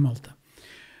Malta.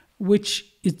 Which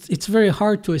it's very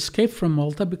hard to escape from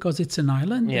Malta because it's an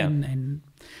island. Yeah.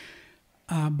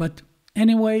 But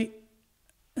anyway,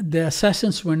 the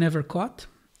assassins were never caught,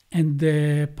 and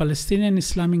the Palestinian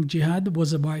Islamic Jihad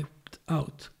was wiped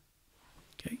out.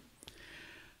 Okay.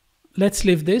 Let's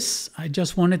leave this. I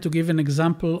just wanted to give an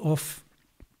example of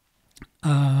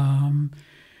an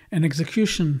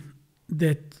execution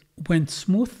that went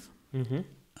smooth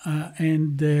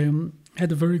and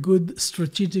had very good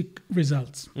strategic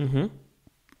results.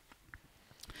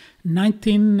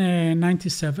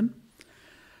 1997,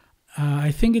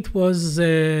 I think it was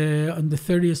on the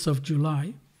 30th of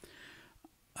July,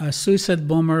 a suicide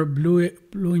bomber blew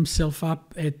himself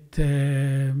up at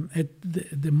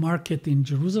the market in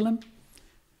Jerusalem.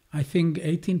 I think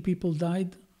 18 people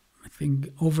died. I think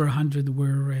over 100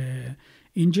 were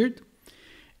injured.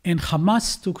 And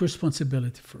Hamas took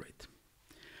responsibility for it.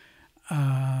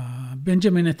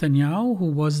 Benjamin Netanyahu,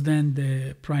 who was then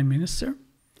the prime minister,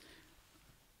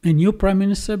 a new prime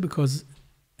minister, because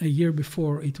a year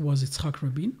before it was Yitzhak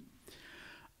Rabin,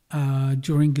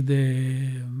 during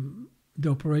the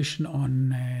operation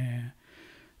on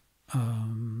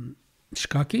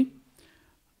Shkaki,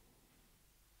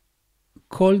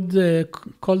 called the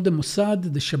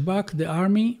Mossad, the Shabak, the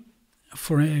army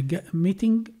for a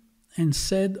meeting and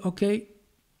said, okay,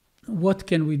 what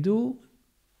can we do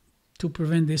to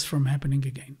prevent this from happening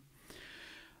again?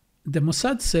 the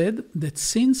Mossad said that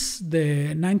since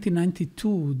the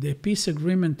 1992, the peace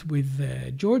agreement with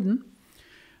Jordan,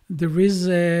 there is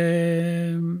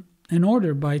an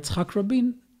order by Yitzhak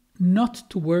Rabin not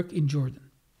to work in Jordan.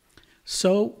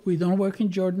 So we don't work in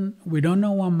Jordan. We don't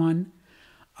know Amman.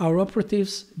 Our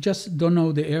operatives just don't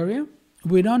know the area.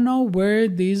 We don't know where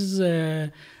these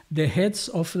the heads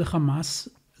of the Hamas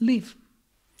live.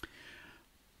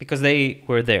 Because they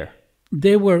were there.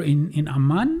 They were in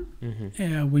Amman.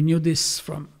 We knew this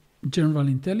from general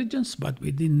intelligence, but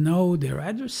we didn't know their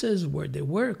addresses, where they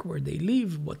work, where they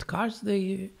live, what cars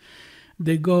they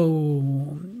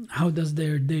go, how does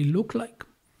their day look like.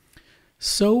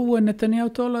 So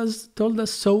Netanyahu told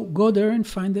us, so go there and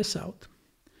find this out.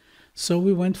 So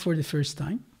we went for the first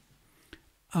time.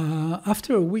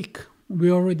 After a week,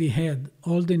 we already had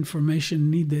all the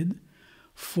information needed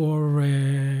for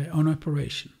an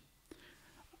operation.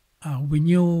 We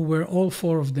knew where all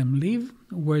four of them live,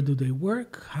 where do they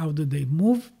work, how do they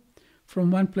move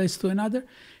from one place to another.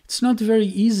 It's not very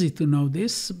easy to know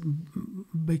this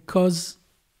because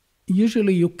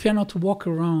usually you cannot walk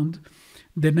around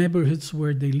the neighborhoods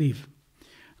where they live,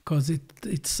 because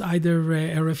it's either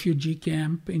a refugee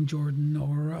camp in Jordan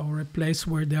or a place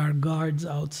where there are guards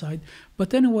outside.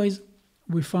 But anyways,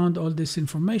 we found all this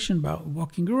information about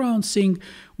walking around, seeing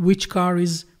which car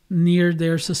is near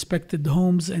their suspected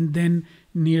homes and then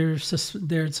near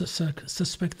their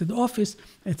suspected office,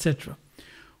 etc.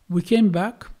 We came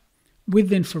back with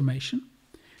the information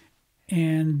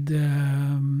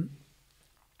and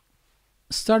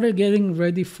started getting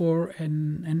ready for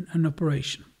an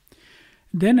operation.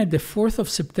 Then at the 4th of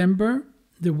September,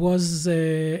 there was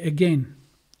again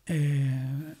a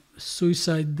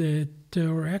suicide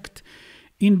terror act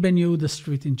in Ben Yehuda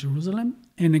Street in Jerusalem.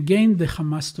 And again, the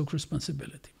Hamas took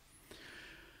responsibility.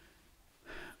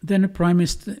 Then the Prime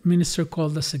Minister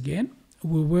called us again.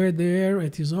 We were there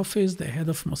at his office, the head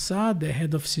of Mossad, the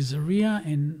head of Cesaria,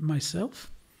 and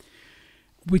myself.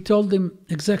 We told him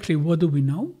exactly what do we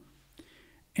know.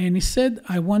 And he said,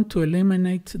 I want to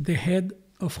eliminate the head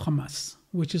of Hamas,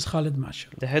 which is Khaled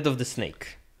Mashal. The head of the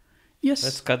snake. Yes.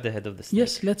 Let's cut the head of the snake.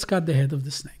 Yes, let's cut the head of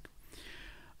the snake.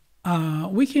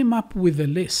 We came up with a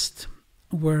list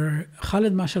where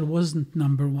Khaled Mashal wasn't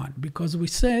number one because we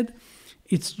said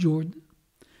it's Jordan.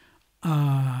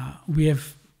 We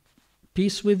have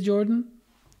peace with Jordan.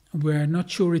 We're not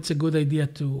sure it's a good idea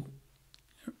to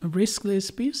risk this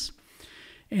peace.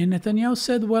 And Netanyahu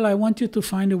said, well, I want you to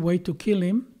find a way to kill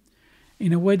him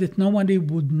in a way that nobody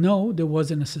would know there was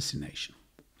an assassination.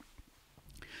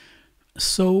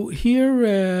 So here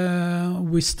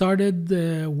we started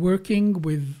working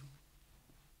with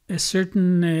a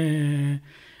certain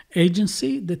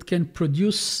agency that can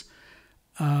produce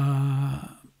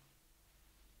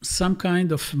some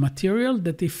kind of material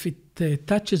that if it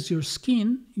touches your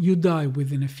skin, you die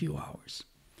within a few hours.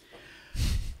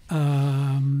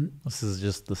 This is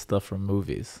just the stuff from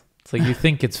movies. It's like you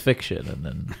think it's fiction, and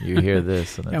then you hear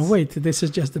this. And it's... wait, this is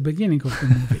just the beginning of the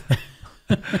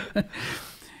movie.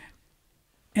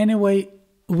 Anyway,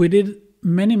 we did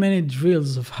many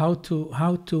drills of how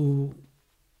to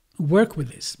work with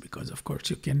this, because of course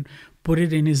you can put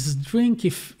it in his drink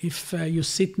if you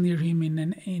sit near him in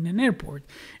an airport,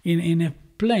 in a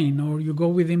plane, or you go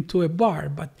with him to a bar.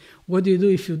 But what do you do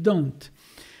if you don't?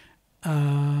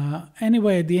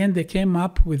 Anyway, at the end, they came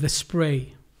up with a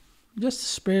spray. Just a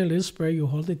spray, a little spray. You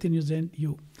hold it in your hand,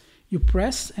 you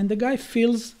press, and the guy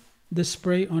feels the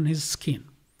spray on his skin.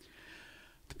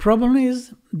 The problem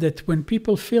is that when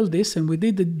people feel this, and we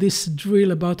did this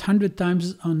drill about 100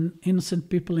 times on innocent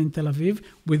people in Tel Aviv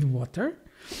with water.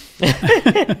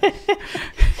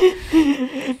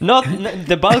 Not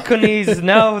the balconies,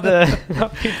 now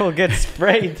people get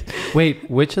sprayed. Wait,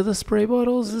 which of the spray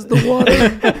bottles is the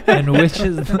water? And which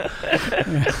is the...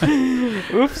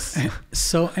 Oops.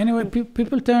 So anyway,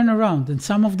 people turn around, and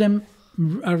some of them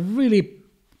are really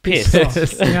pissed off.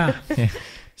 Yeah.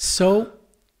 So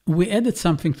we added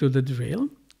something to the drill.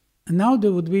 And now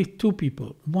there would be two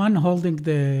people, one holding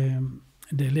the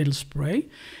little spray,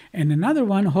 and another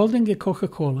one holding a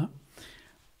Coca-Cola,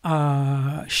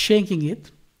 shaking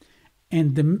it,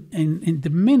 and in the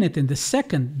minute, in the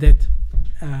second that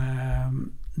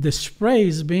the spray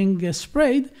is being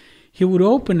sprayed, he would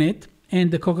open it,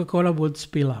 and the Coca-Cola would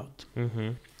spill out.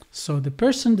 Mm-hmm. So the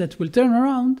person that will turn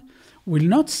around will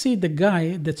not see the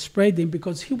guy that sprayed him,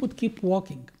 because he would keep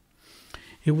walking.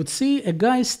 He would see a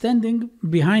guy standing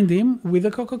behind him with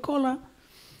a Coca-Cola.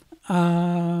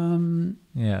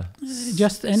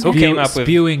 Just who came up with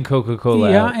spewing Coca-Cola?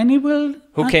 Yeah, out. and he will.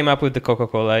 Who came up with the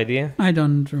Coca-Cola idea? I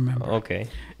don't remember. Okay.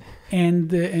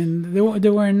 And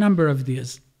there were a number of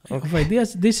these. of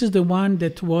ideas. This is the one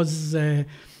that was The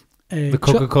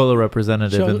Coca-Cola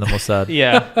representative in the Mossad.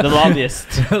 Yeah, the lobbyist.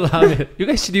 You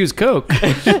guys should use Coke.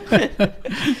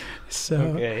 So,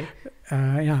 Okay.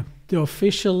 yeah, the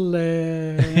official,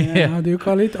 how do you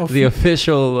call it? The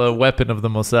official weapon of the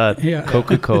Mossad, Yeah.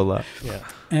 Coca-Cola.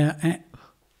 Yeah.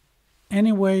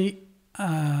 Anyway,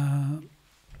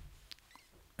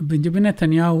 Benjamin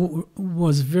Netanyahu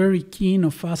was very keen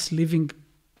of us leaving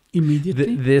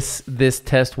immediately. This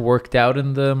test worked out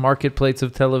in the marketplace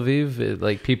of Tel Aviv.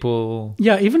 Like people,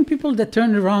 Yeah, even people that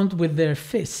turn around with their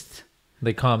fist,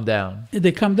 they calm down.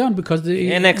 they come down because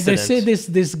they accident. say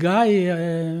this guy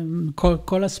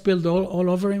cola spilled all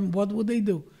over him. What would they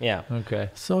do? Yeah. Okay,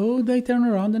 So they turn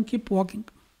around and keep walking.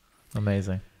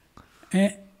 amazing.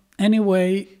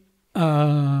 Anyway,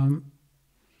 a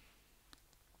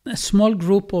small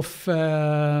group of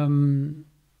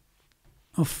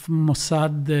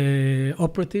Mossad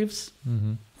operatives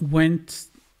went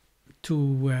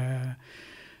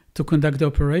to conduct the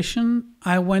operation.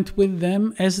 I went with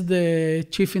them as the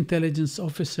chief intelligence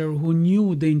officer who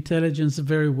knew the intelligence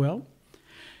very well,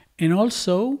 and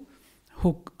also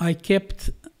who I kept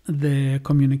the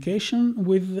communication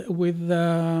with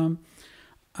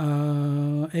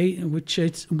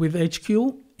HQ,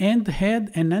 and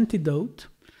had an antidote,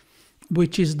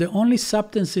 which is the only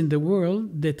substance in the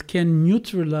world that can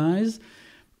neutralize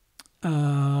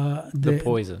The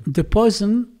poison. The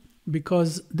poison,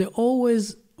 because there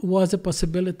always was a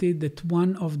possibility that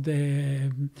one of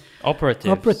the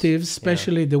operatives,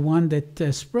 especially the one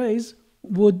that sprays,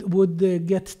 would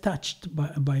get touched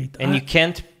by it. And you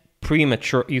can't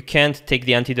you can't take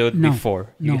the antidote before.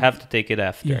 You have to take it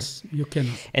after. Yes, you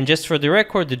cannot. And just for the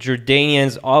record, the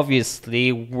Jordanians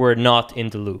obviously were not in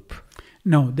the loop.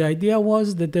 No, the idea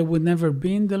was that they would never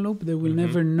be in the loop. They will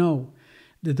never know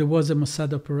that there was a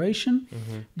Mossad operation.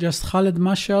 Just Khaled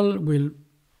Mashal will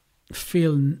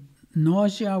feel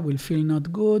nausea, will feel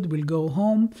not good, will go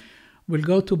home, will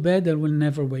go to bed, and will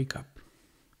never wake up.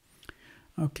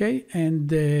 Okay, and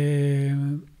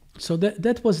so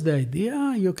that was the idea.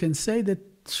 You can say that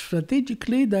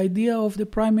strategically, the idea of the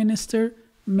prime minister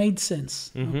made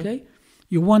sense. Okay,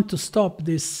 you want to stop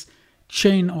this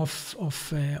chain of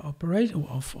operation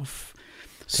of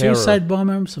suicide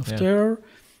bombers, of terror,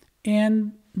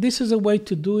 and this is a way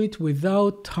to do it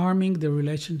without harming the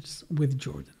relations with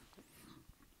Jordan.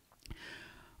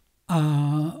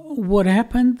 What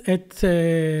happened at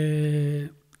the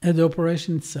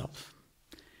operation itself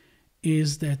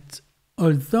is that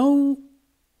although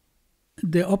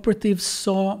the operatives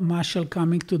saw Mashal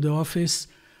coming to the office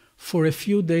for a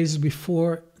few days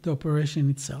before the operation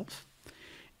itself,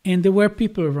 and there were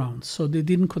people around, so they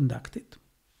didn't conduct it.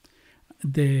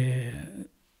 The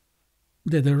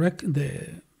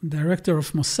director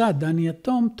of Mossad, Dani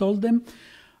Atom, told them,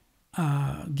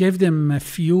 gave them a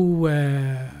few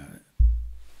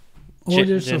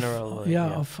orders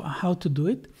of how to do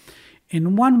it.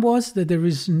 And one was that there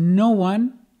is no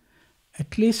one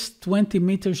at least 20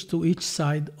 meters to each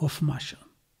side of Mashal.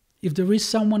 If there is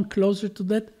someone closer to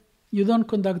that, you don't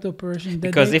conduct the operation.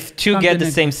 Because if two get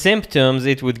the same symptoms,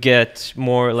 it would get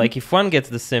more like if one gets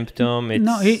the symptom, it's...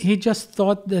 No, he just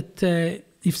thought that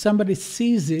if somebody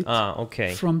sees it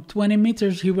from 20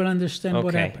 meters, he will understand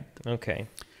what happened. Okay.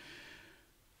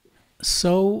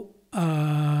 So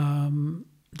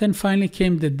then finally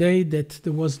came the day that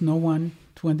there was no one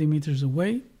 20 meters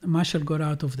away. Mashal got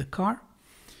out of the car,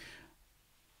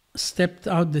 stepped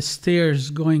out the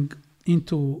stairs going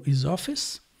into his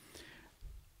office.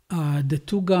 The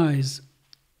two guys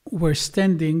were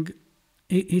standing.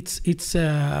 It's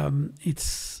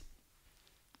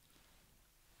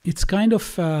kind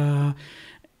of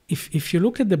if you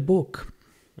look at the book,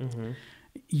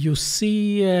 you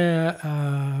see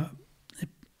a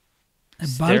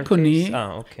balcony.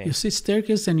 You see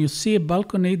staircase, and you see a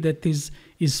balcony that is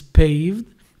paved.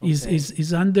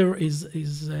 Is under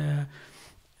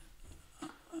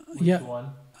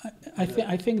One?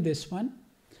 I think this one.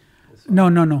 No,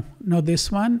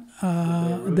 this one.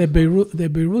 The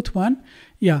Beirut one.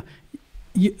 Yeah,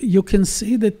 you can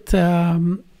see that.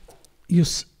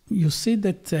 You see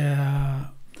that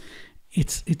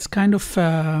it's kind of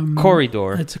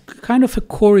corridor. It's a kind of a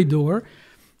corridor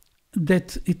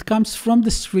that it comes from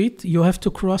the street. You have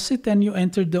to cross it, and you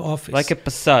enter the office like a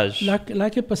passage.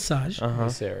 Like a passage.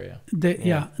 Cesaria.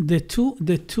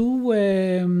 The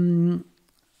two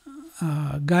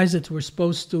guys that were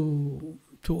supposed to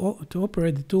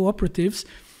operate, the two operatives,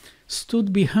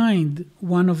 stood behind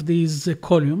one of these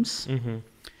columns.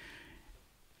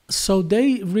 So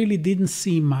they really didn't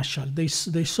see Mashal. They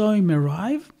saw him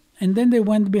arrive, and then they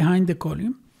went behind the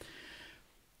column.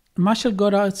 Marshall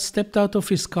got out, stepped out of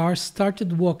his car,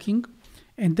 started walking,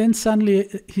 and then suddenly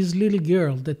his little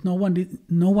girl that no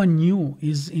one knew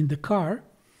is in the car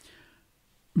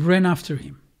ran after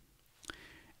him.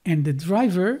 And the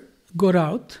driver got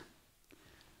out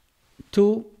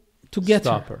to get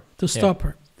Stop her, her. to stop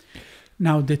her.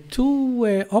 Now, the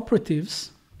two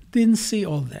operatives didn't see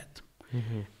all that.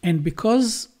 And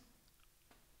because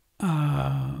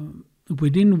we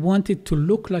didn't want it to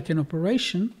look like an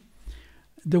operation,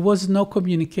 there was no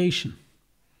communication.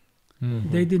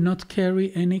 They did not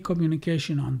carry any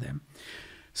communication on them.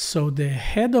 So the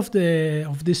head of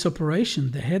this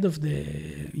operation, the head of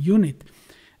the unit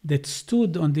that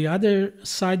stood on the other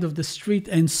side of the street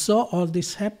and saw all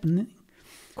this happening,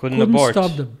 couldn't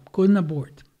stop them, couldn't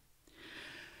abort.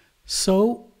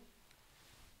 So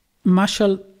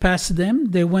Marshall passed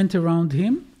them, they went around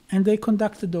him, and they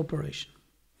conducted the operation.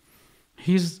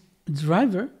 His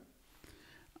driver,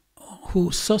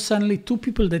 who saw suddenly two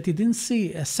people that he didn't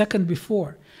see a second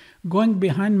before, going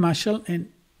behind Marshall and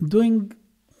doing...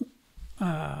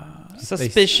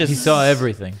 suspicious. He saw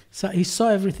everything. So he saw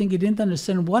everything. He didn't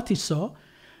understand what he saw,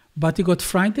 but he got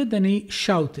frightened and he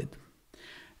shouted.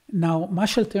 Now,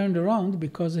 Marshall turned around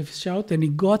because of his shout and he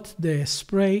got the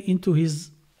spray into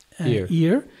his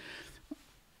ear.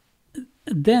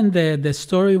 Then the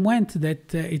story went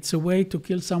that it's a way to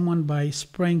kill someone by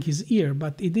spraying his ear,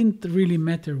 but it didn't really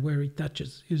matter where it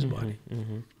touches his body.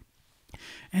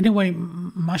 Anyway,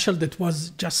 Marshall, that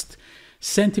was just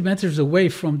centimeters away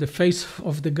from the face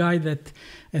of the guy that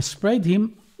sprayed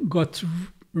him, got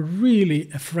really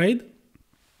afraid,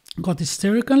 got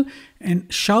hysterical,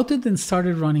 and shouted and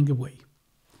started running away.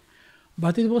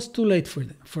 But it was too late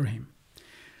for him.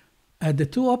 The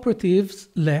two operatives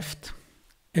left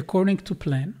according to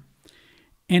plan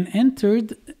and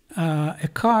entered a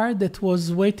car that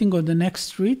was waiting on the next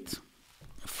street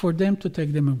for them to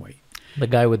take them away. The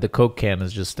guy with the Coke can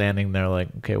is just standing there like,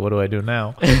 okay, what do I do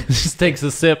now? Just takes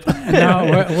a sip. Now,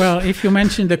 well, if you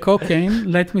mention the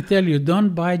cocaine, let me tell you,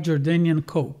 don't buy Jordanian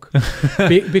Coke.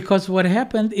 Because what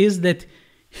happened is that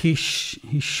he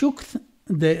shook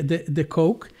the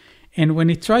Coke, and when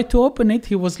he tried to open it,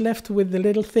 he was left with the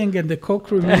little thing and the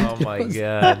Coke remained. Oh my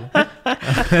God.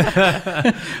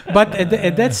 But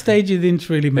at that stage, it didn't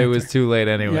really matter. It was too late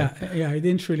anyway. Yeah, it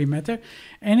didn't really matter.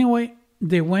 Anyway,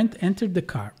 they entered the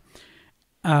car.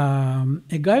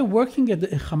 A guy working at the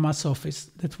Hamas office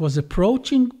that was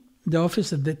approaching the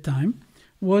office at that time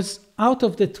was out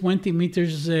of the 20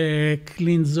 meters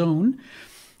clean zone,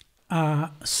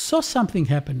 saw something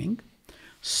happening,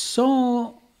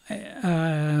 saw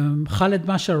Khaled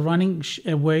Mashal running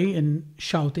away and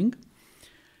shouting.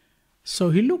 So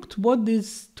he looked what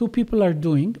these two people are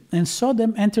doing and saw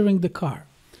them entering the car.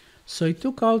 So he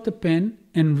took out a pen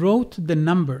and wrote the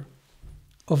number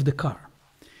of the car.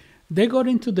 They got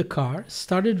into the car,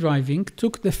 started driving,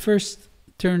 took the first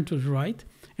turn to the right,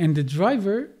 and the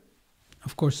driver,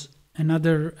 of course,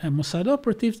 another Mossad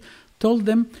operative, told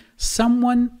them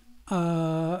someone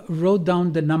wrote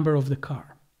down the number of the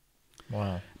car.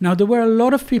 Wow. Now, there were a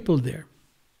lot of people there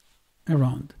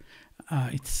around.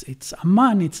 It's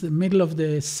Amman, it's the middle of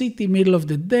the city, middle of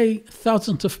the day,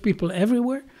 thousands of people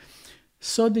everywhere.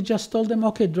 So they just told them,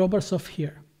 okay, drop us off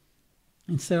here,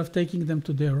 instead of taking them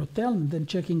to their hotel and then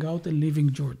checking out and leaving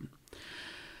Jordan.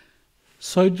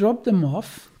 So he dropped them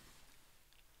off.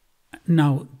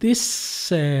 Now, this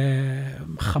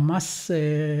Hamas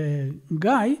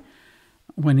guy,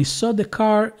 when he saw the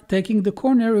car taking the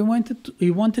corner,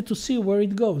 he wanted to see where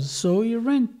it goes. So he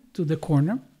ran to the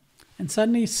corner, and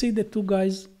suddenly he see the two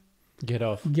guys get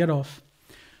off.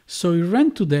 So he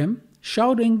ran to them,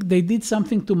 shouting they did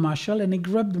something to Marshall, and he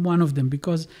grabbed one of them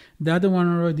because the other one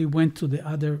already went to the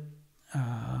other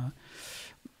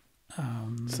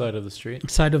side of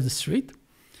the street.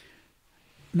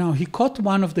 Now he caught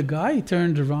one of the guy, he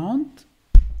turned around,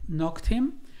 knocked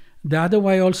him. The other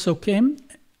guy also came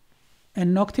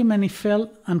and knocked him, and he fell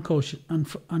unconscious.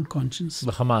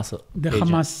 The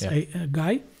Hamas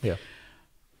Guy. Yeah.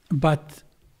 But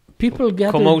people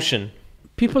gathered. Commotion.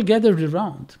 People gathered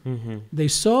around. Mm-hmm. They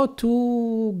saw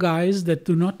two guys that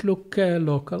do not look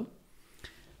local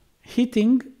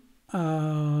hitting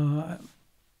a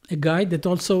guy that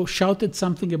also shouted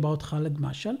something about Khaled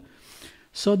Mashal.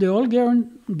 So they all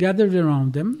gathered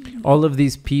around them. All of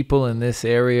these people in this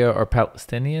area are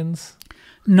Palestinians?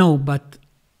 No, but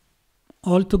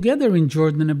altogether in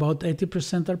Jordan, about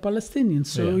 80% are Palestinians.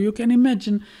 So you can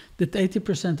imagine that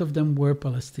 80% of them were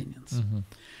Palestinians. Mm-hmm.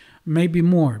 Maybe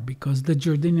more, because the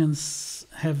Jordanians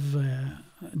have,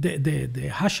 the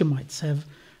Hashemites have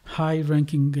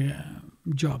high-ranking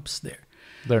jobs there.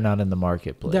 They're not in the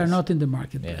marketplace. They're not in the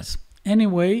marketplace.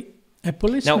 Anyway, a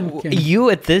policeman Now, came. you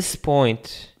at this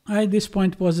point, I, at this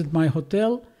point, was at my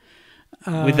hotel.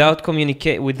 without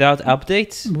updates,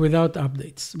 Without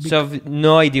updates. so I've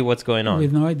no idea what's going on.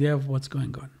 With no idea of what's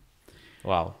going on.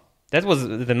 Wow, that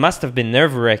must have been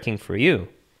nerve-wracking for you.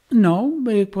 No,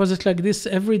 but it was like this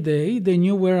every day. They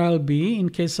knew where I'll be in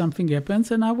case something happens,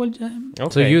 and I will. Okay.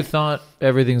 So you thought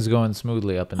everything's going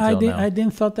smoothly up until now? I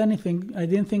didn't thought anything. I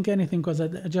didn't think anything because I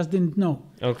just didn't know.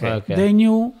 Okay. They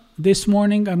knew this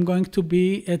morning I'm going to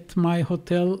be at my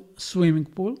hotel swimming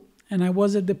pool, and I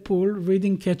was at the pool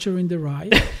reading Catcher in the Rye,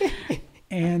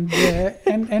 and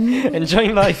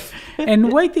Enjoying life.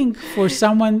 and waiting for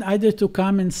someone either to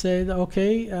come and say,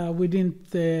 okay, we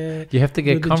didn't. You have to do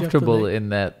get the job comfortable today.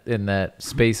 in that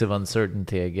space of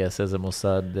uncertainty, I guess, as a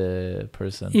Mossad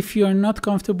person. If you're not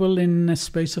comfortable in a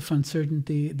space of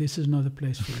uncertainty, this is not a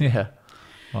place for you. Yeah.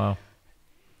 Wow.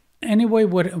 Anyway,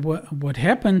 what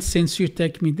happened since you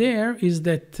take me there is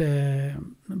that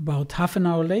about half an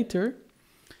hour later,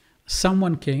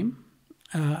 someone came,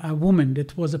 a woman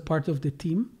that was a part of the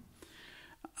team,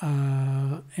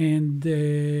 and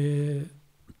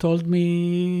told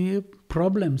me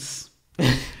problems.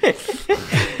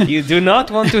 You do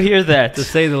not want to hear that. To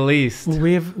say the least.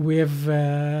 We have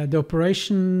the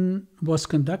operation was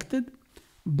conducted,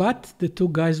 but the two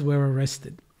guys were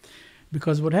arrested.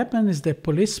 Because what happened is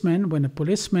when a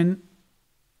policeman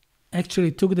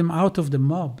actually took them out of the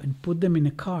mob and put them in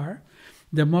a car,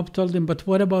 the mob told them, but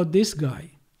what about this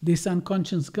guy, this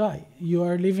unconscious guy? You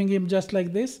are leaving him just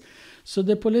like this? So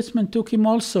the policeman took him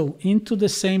also into the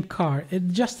same car,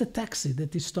 just a taxi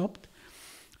that he stopped.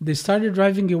 They started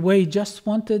driving away, just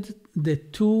wanted the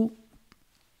two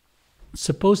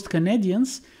supposed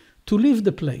Canadians to leave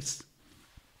the place.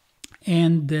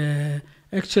 And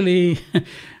actually...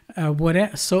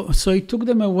 So he took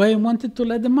them away and wanted to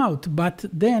let them out. But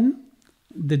then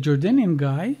the Jordanian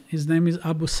guy, his name is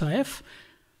Abu Saif,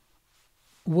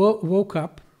 woke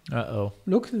up,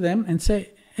 looked at them and said,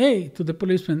 hey, to the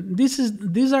policeman,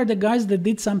 these are the guys that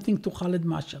did something to Khaled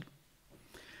Mashal.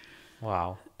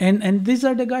 Wow. And these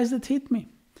are the guys that hit me.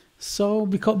 So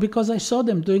because I saw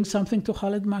them doing something to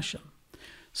Khaled Mashal.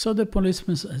 So the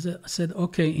policeman said,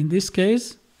 okay, in this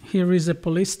case, here is a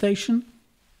police station.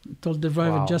 Told the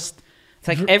driver just... It's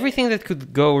like everything that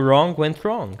could go wrong went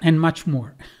wrong. And much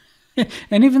more.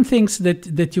 And even things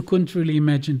that you couldn't really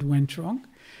imagine went wrong.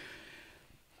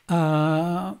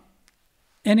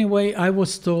 Anyway, I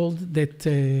was told that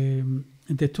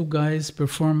the two guys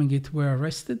performing it were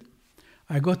arrested.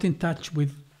 I got in touch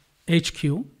with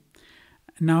HQ.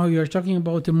 Now you're talking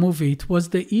about a movie. It was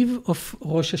the eve of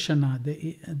Rosh Hashanah.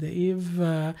 The eve...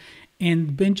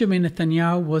 and Benjamin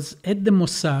Netanyahu was at the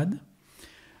Mossad...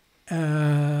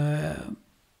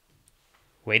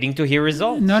 waiting to hear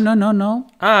results. No.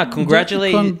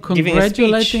 Congratulating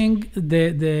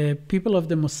the people of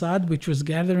the Mossad, which was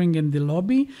gathering in the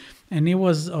lobby, and he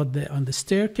was on the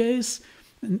staircase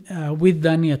with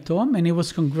Dani Atom, and he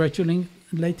was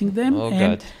congratulating them. Oh,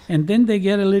 God. And then they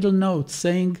get a little note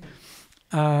saying,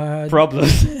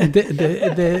 problems.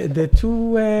 the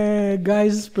two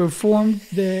guys performed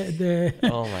the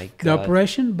Oh my God. the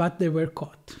operation, but they were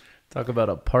caught. Talk about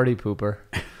a party pooper.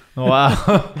 Wow.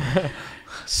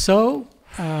 So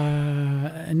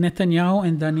Netanyahu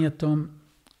and Dani Atom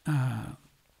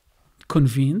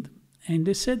convened, and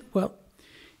they said, well,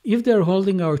 if they're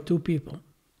holding our two people...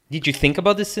 Did you think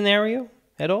about this scenario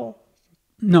at all?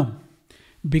 No,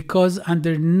 because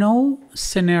under no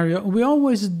scenario... We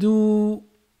always do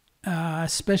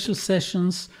special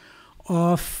sessions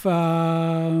of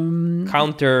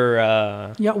counter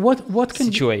what can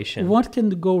situation. What can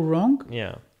go wrong?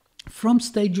 Yeah. From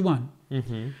stage one.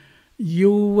 Mm-hmm.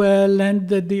 You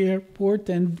land at the airport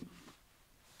and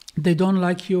they don't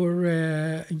like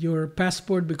your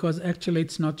passport because actually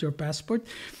it's not your passport,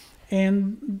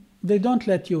 and they don't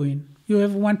let you in. You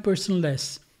have one person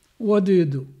less. What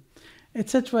do?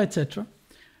 Etc. etc.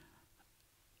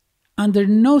 Under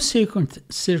no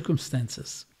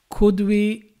circumstances could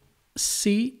we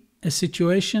see a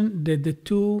situation that the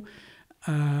two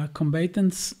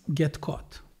combatants get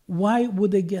caught. Why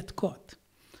would they get caught?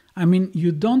 I mean,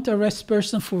 you don't arrest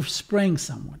person for spraying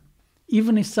someone,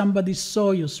 even if somebody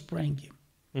saw you spraying him,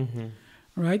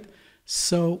 right?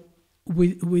 So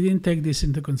we didn't take this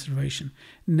into consideration.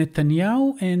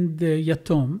 Netanyahu and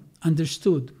Yatom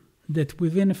understood that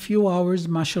within a few hours,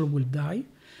 Mashal will die.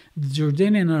 The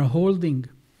Jordanians are holding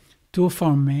two of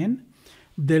our men.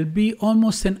 There'll be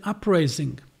almost an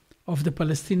uprising of the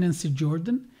Palestinians in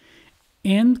Jordan,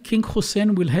 and King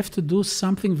Hussein will have to do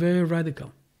something very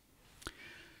radical.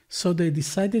 So they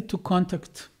decided to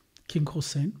contact King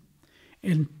Hussein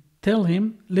and tell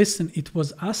him, listen, it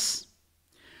was us.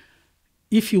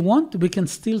 If you want, we can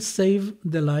still save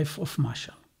the life of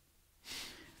Mashal.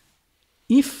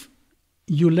 If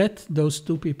you let those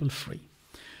two people free.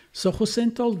 So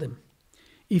Hussein told them,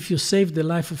 if you save the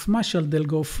life of Mashal, they'll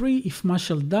go free. If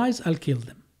Mashal dies, I'll kill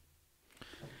them.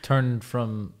 Turn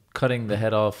from cutting the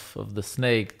head off of the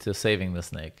snake to saving the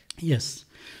snake. Yes.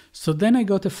 So then I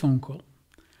got a phone call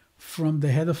from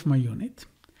the head of my unit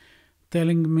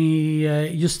telling me,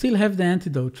 you still have the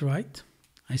antidote, right?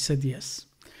 I said, yes.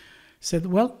 He said,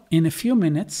 well, in a few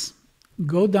minutes,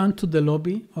 go down to the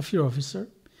lobby of your officer.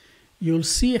 You'll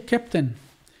see a captain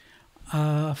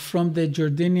from the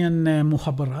Jordanian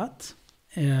Mukhabarat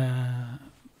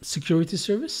security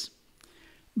service.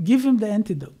 Give him the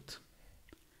antidote.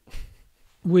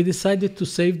 We decided to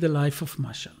save the life of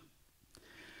Mashal.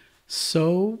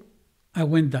 So I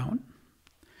went down,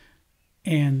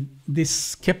 and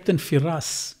this Captain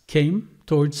Firas came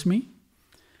towards me,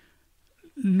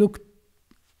 looked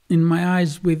in my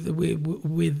eyes with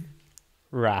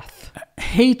wrath,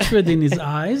 hatred in his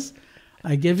eyes.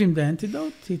 I gave him the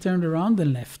antidote. He turned around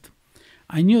and left.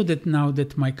 I knew that now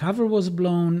that my cover was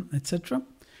blown, etc.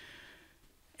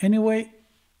 Anyway,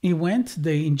 he went.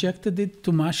 They injected it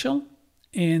to Mashal.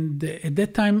 And at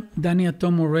that time, Dani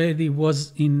Atom already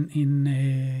was in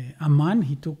Amman.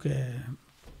 He took a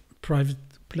private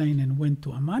plane and went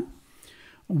to Amman.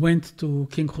 Went to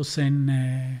King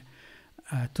Hussein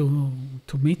to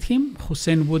meet him.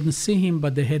 Hussein wouldn't see him,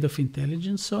 but the head of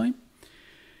intelligence saw him.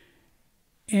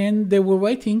 And they were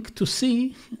waiting to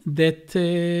see that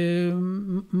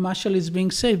Mashal is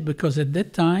being saved, because at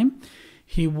that time,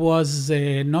 he was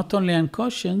not only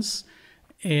unconscious,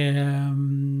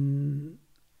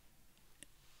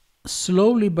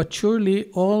 slowly but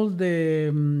surely all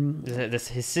his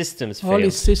systems failed. All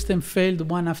his system failed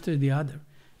one after the other,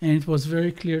 and it was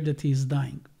very clear that he is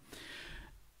dying.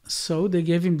 So they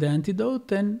gave him the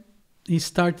antidote, and he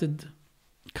started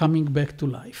coming back to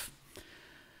life.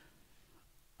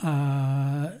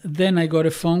 Then I got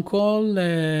a phone call.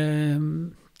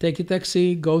 Take a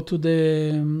taxi, go to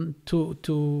the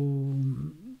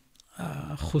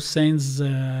Hussein's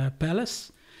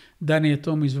palace. Dani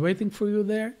Atom is waiting for you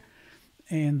there.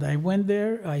 And I went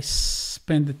there. I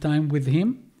spent the time with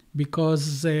him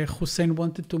because Hussein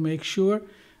wanted to make sure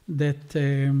that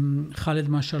Khaled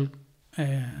Mashal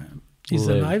is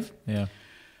alive. Yeah.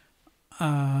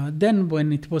 Then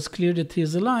when it was clear that he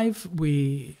is alive,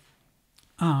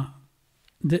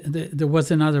 there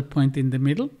was another point in the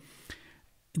middle.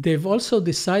 They've also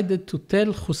decided to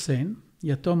tell Hussein,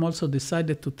 Yatom also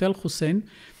decided to tell Hussein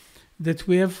that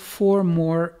we have 4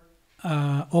 more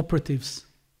operatives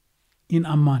in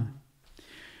Amman.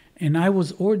 And I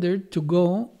was ordered to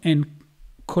go and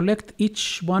collect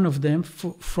each one of them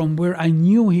from where I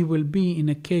knew he will be in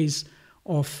a case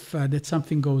of that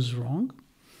something goes wrong,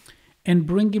 and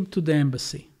bring him to the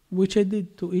embassy, which I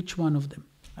did to each one of them.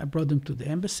 I brought them to the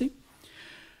embassy.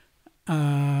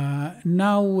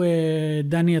 Now,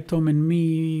 Dani Atom and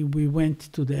me, we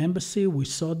went to the embassy. We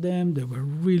saw them. They were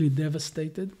really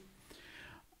devastated.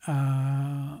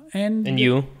 And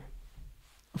you?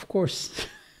 Of course.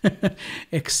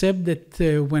 Except that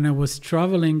when I was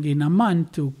traveling in Amman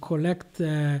to collect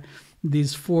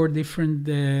these 4 different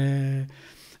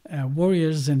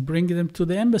warriors and bring them to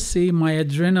the embassy, my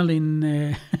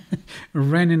adrenaline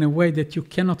ran in a way that you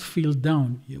cannot feel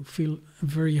down. You feel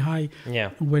very high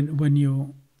when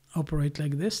you operate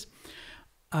like this.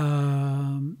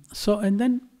 And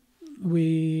then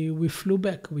we flew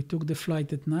back. We took the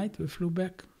flight at night. We flew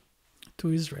back to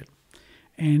Israel.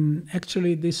 And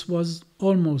actually, this was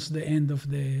almost the end of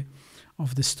the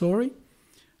story.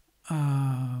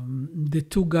 The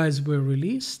 2 guys were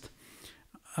released.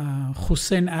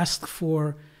 Hussein asked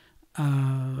for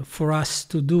us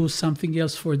to do something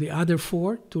else for the other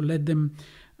 4, to let them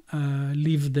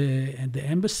leave the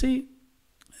embassy.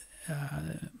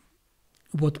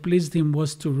 What pleased him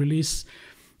was to release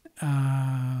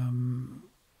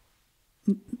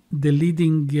the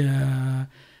leading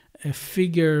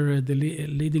figure, the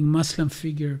leading Muslim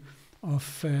figure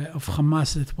of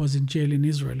Hamas that was in jail in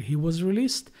Israel. He was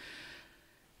released,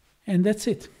 and that's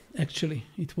it. Actually,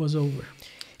 it was over.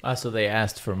 So they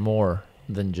asked for more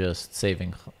than just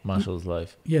saving Mashal's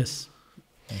life. Yes.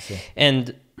 I see.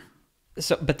 And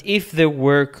so, but if there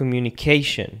were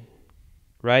communication,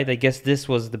 right? I guess this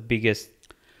was the biggest.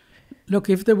 Look,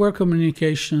 if there were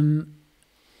communication,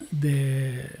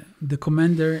 the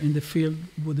commander in the field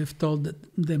would have told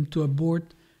them to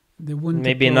abort. They wouldn't.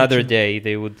 Maybe another day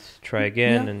they would try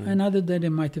again. Yeah, and another day they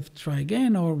might have tried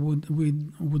again, or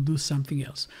would do something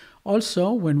else.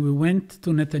 Also, when we went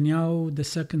to Netanyahu the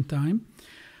second time,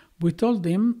 We told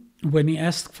him, when he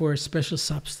asked for a special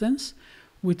substance,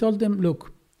 we told him,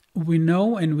 look, we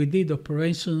know and we did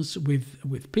operations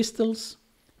with pistols,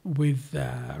 with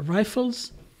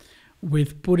rifles,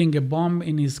 with putting a bomb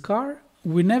in his car.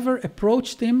 We never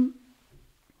approached him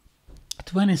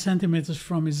 20 centimeters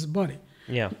from his body.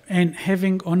 Yeah. And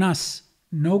having on us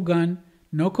no gun,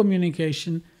 no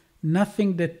communication,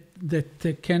 nothing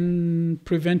that can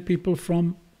prevent people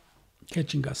from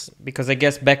catching us. Because I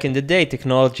guess back in the day,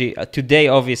 technology, today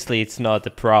obviously it's not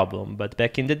a problem, but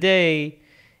back in the day,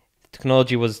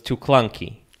 technology was too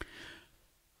clunky.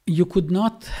 You could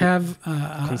not have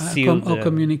a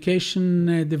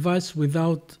communication device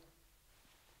without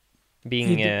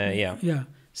being,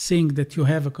 seeing that you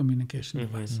have a communication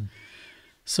device.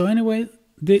 So anyway,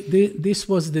 this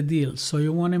was the deal. So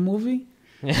you want a movie?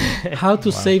 How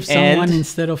to save someone And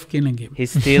instead of killing him. He's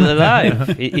still alive.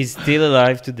 He's still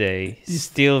alive today. He's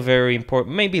still very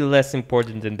important. Maybe less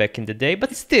important than back in the day,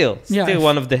 but still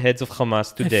one of the heads of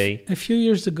Hamas today. A few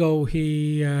years ago,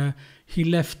 he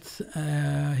left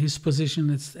his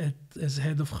position as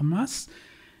head of Hamas,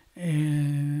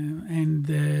 and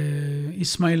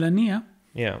Ismail Haniyeh,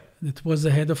 that was the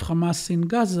head of Hamas in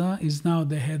Gaza, is now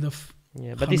the head of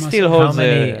Yeah, but Hamas. he still holds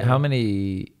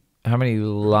How many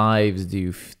lives do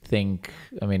you think,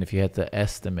 I mean, if you had to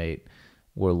estimate,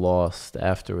 were lost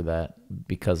after that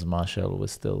because Mashal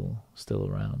was still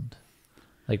around?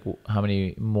 Like, how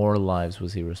many more lives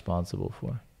was he responsible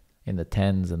for? In the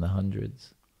tens and the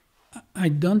hundreds? I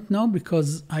don't know,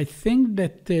 because I think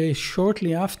that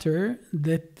shortly after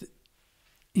that,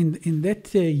 in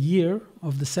that year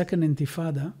of the Second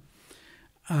Intifada,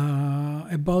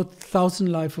 about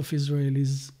 1,000 lives of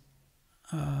Israelis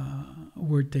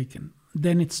were taken.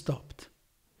 Then it stopped.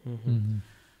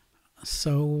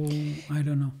 So I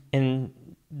don't know. And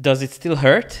does it still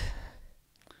hurt?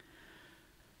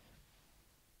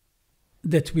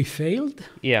 That we failed?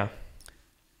 Yeah.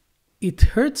 It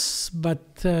hurts,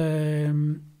 but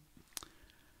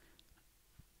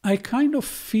I kind of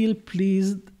feel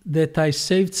pleased that I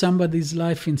saved somebody's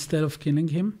life instead of killing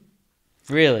him.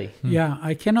 Really? Yeah,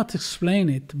 I cannot explain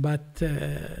it, but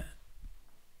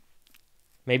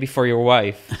maybe for your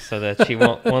wife, so that she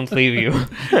won't leave you.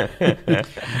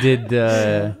 Did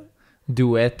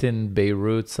Duet in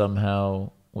Beirut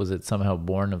was it somehow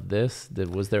born of this?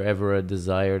 Was there ever a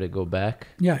desire to go back?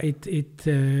 Yeah,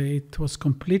 it was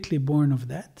completely born of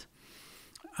that.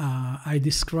 I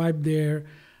described there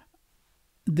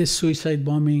the suicide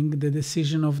bombing, the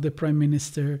decision of the prime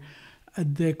minister,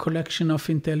 the collection of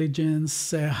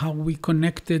intelligence, how we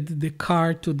connected the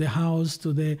car to the house,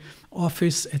 to the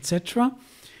office, etc.,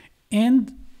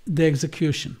 and the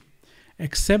execution.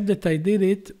 Except that I did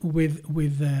it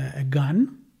with a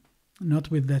gun,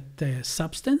 not with that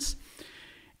substance.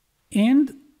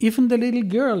 And even the little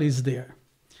girl is there,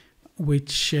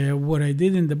 which what I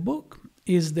did in the book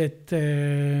is that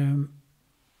the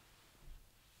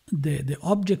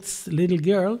object's little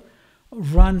girl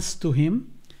runs to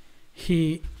him.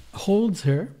 He holds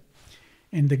her,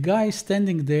 and the guy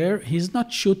standing there, he's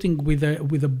not shooting with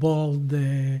a ball,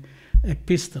 a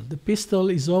pistol. The pistol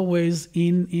is always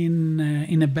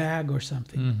in a bag or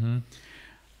something.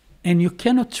 And you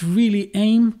cannot really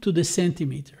aim to the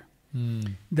centimeter.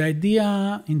 The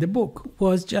idea in the book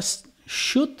was just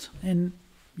shoot and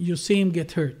you see him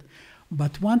get hurt.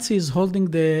 But once he's holding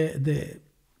the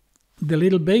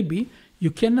little baby,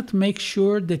 you cannot make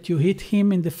sure that you hit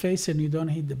him in the face and you don't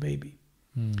hit the baby.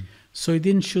 So he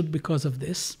didn't shoot because of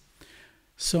this.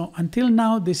 So until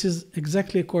now, this is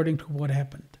exactly according to what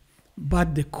happened.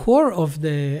 But the core of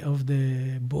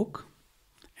the book,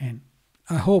 and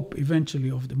I hope eventually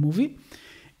of the movie,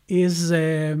 is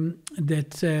that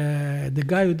the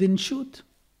guy who didn't shoot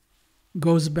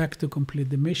goes back to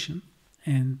complete the mission.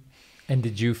 And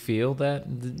did you feel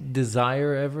that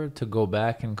desire ever to go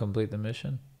back and complete the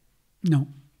mission? No.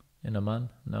 In Amman?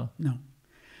 No? No.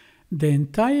 The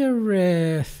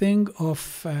entire thing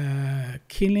of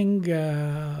killing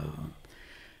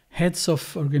heads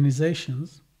of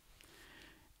organizations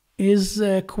is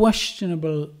a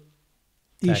questionable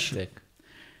issue. Tactic.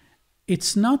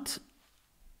 It's not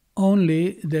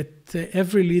only that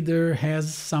every leader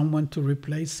has someone to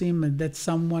replace him and that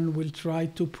someone will try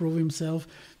to prove himself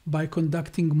by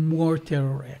conducting more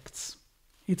terror acts.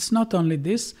 It's not only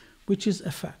this, which is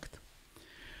a fact.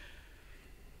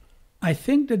 I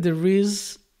think that there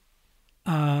is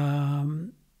a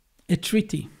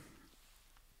treaty,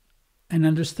 an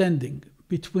understanding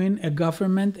between a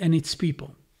government and its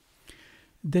people,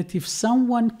 that if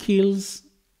someone kills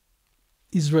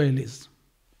Israelis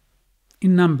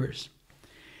in numbers,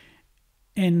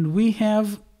 and we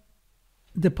have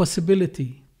the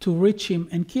possibility to reach him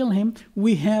and kill him,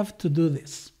 we have to do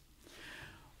this.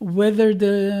 Whether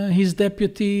his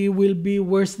deputy will be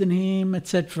worse than him,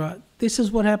 etc. This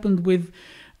is what happened with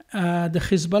the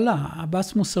Hezbollah.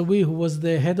 Abbas Musawi, who was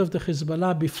the head of the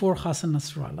Hezbollah before Hassan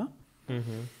Nasrallah,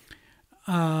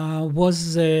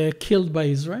 was killed by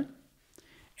Israel.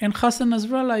 And Hassan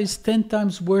Nasrallah is 10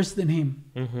 times worse than him.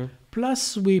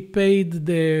 Plus, we paid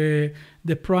the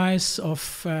price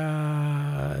of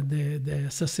the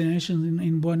assassination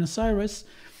in Buenos Aires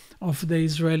of the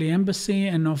Israeli embassy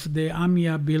and of the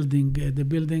Amia building,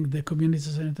 the community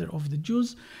center of the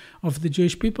Jews, of the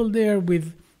Jewish people there,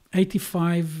 with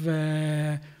 85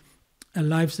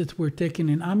 lives that were taken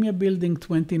in Amia building,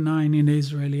 29 in the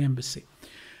Israeli embassy.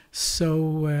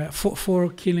 So for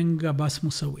killing Abbas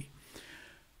Musawi.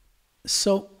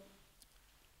 So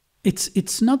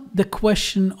it's not the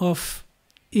question of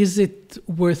is it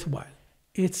worthwhile.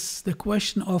 It's the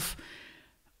question of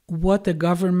what a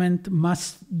government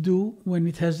must do when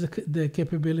it has the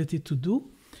capability to do,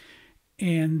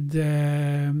 and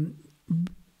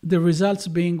the results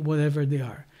being whatever they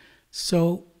are.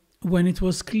 So when it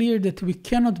was clear that we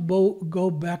cannot go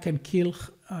back and kill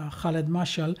Khaled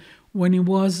Mashal when he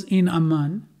was in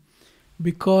Amman,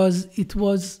 because it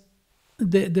was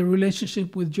the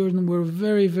relationship with Jordan were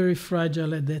very, very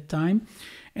fragile at that time,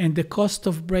 and the cost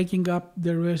of breaking up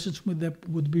the relationship with them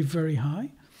would be very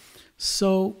high.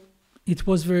 So it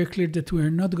was very clear that we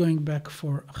are not going back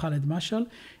for Khaled Mashal.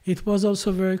 It was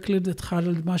also very clear that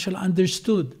Khaled Mashal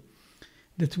understood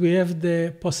that we have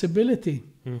the possibility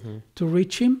to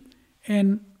reach him,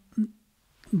 and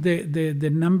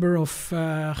the number of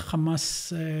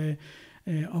Hamas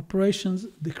operations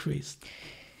decreased.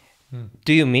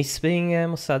 Do you miss being a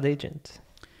Mossad agent?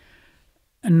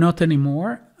 Not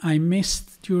anymore. I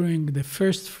missed during the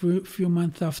first few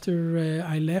months after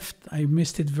I left. I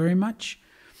missed it very much.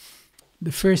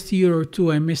 The first year or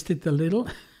two, I missed it a little,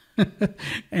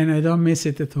 and I don't miss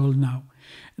it at all now.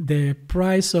 The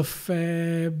price of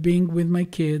being with my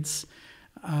kids,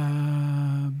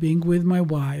 being with my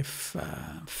wife,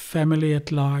 family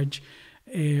at large,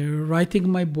 writing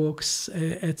my books,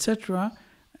 etc.,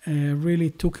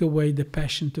 really took away the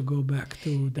passion to go back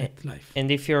to that life. And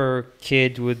if your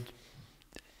kid would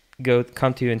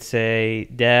come to you and say,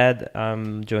 "Dad,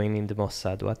 I'm joining the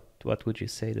Mossad," what would you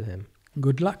say to him?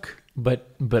 Good luck.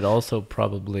 But also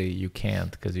probably you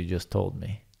can't, because you just told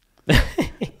me.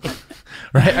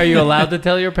 Right? Are you allowed to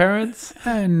tell your parents?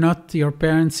 Not your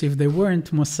parents if they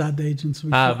weren't Mossad agents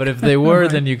before. But if they were,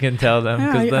 then you can tell them,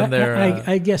 because then they're...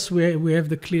 I guess we have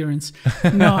the clearance.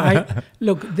 No,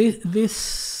 look,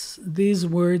 these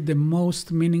were the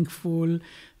most meaningful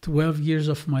 12 years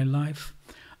of my life.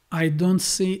 I don't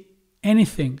see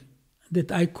anything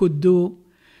that I could do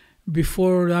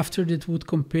before or after that would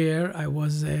compare. I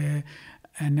was an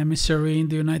emissary in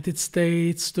the United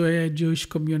States to a Jewish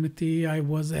community. I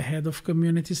was a head of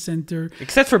community center.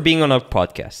 Except for being on a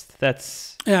podcast.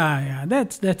 That's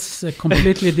a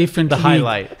completely different the league.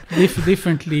 highlight.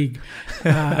 Different league.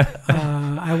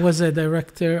 I was a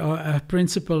director or a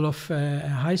principal of a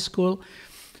high school.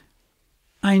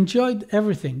 I enjoyed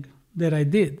everything that I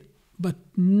did, but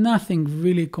nothing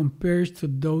really compares to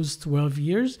those 12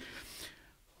 years.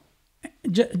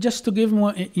 Just to give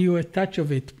you a touch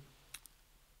of it,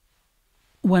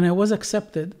 when I was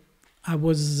accepted, I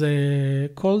was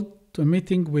called to a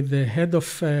meeting with the head of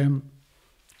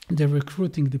the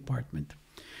recruiting department.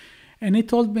 And he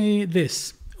told me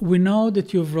this: "We know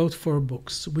that you've wrote 4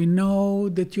 books. We know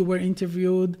that you were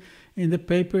interviewed in the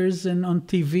papers and on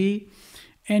TV,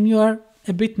 and you are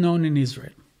a bit known in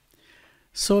Israel.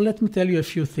 So let me tell you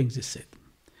a few things," he said.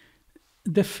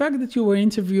 "The fact that you were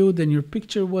interviewed and your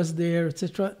picture was there,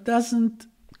 etc., doesn't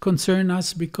concern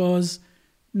us because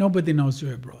nobody knows you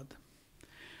abroad.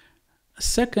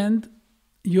 Second,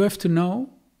 you have to know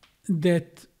that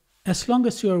as long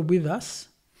as you are with us,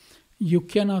 you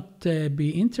cannot be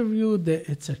interviewed,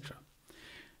 etc.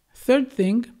 Third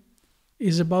thing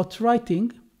is about writing,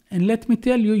 and let me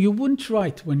tell you, you wouldn't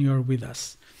write when you're with us,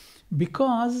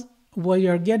 because what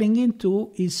you're getting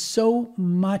into is so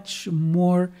much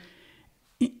more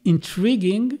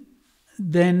intriguing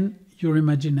than your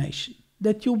imagination,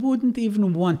 that you wouldn't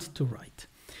even want to write."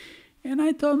 And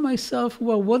I told myself,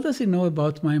 well, what does he know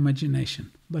about my imagination?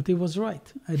 But he was right.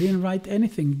 I didn't write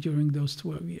anything during those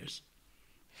 12 years.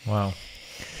 Wow.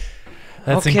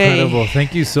 That's incredible.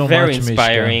 Thank you so much, Very Mishka.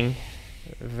 inspiring.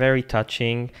 Very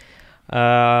touching.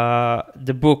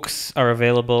 The books are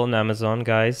available on Amazon,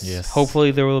 guys. Yes.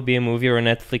 Hopefully there will be a movie or a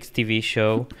Netflix TV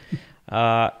show.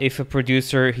 If a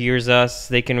producer hears us,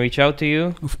 they can reach out to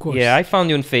you. Of course. Yeah, I found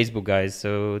you on Facebook, guys.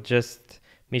 So just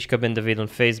Mishka Ben David on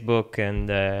Facebook,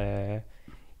 and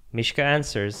Mishka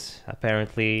answers,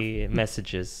 apparently,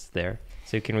 messages there.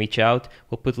 So you can reach out.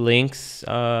 We'll put links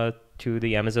to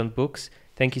the Amazon books.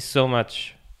 Thank you so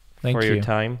much for your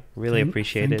time. Really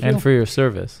appreciate it. And for your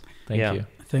service. Thank Yeah. you.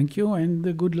 Thank you,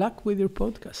 and good luck with your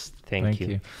podcast. Thank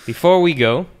you. Before we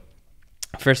go,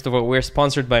 first of all, we're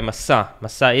sponsored by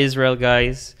Massa Israel,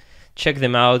 guys. Check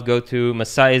them out. Go to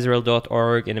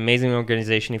massaisrael.org, an amazing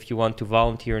organization if you want to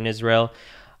volunteer in Israel.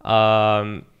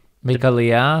 Make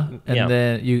Aliyah, and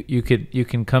then you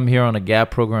can come here on a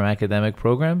GAP program, academic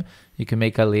program. You can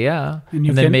make Aliyah,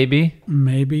 and then maybe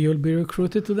you'll be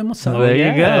recruited to the Mossad. There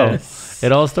you go.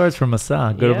 It all starts from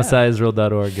Massa. Go to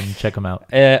massaisrael.org and check them out.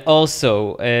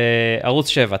 Also,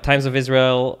 Arutz Sheva, Times of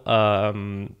Israel.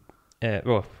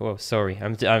 Sorry,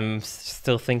 I'm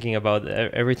still thinking about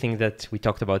everything that we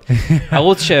talked about.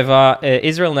 Arutz Sheva,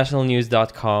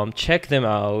 israelnationalnews.com. Check them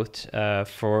out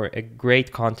for a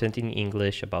great content in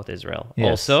English about Israel.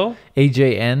 Yes. Also,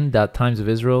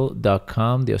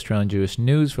 ajn.timesofisrael.com, the Australian Jewish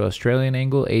News for Australian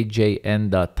angle,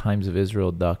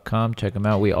 ajn.timesofisrael.com. Check them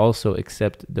out. We also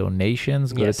accept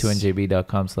donations. Go to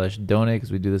 2njb.com/donate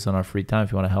because we do this on our free time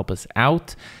if you want to help us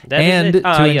out. And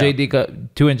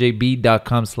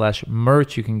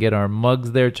 2njb.com/merch. You can get our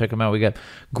mugs there. Check them out. We got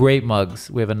great mugs.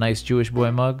 We have a nice Jewish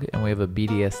boy mug, and we have a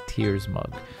BDS Tears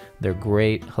mug. They're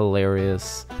great,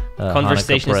 hilarious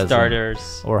conversation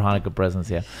starters or Hanukkah presents.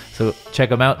 Yeah. So check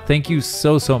them out. Thank you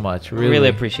so much. Really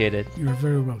appreciate it. You're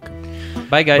very welcome.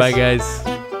 Bye, guys. Bye, guys.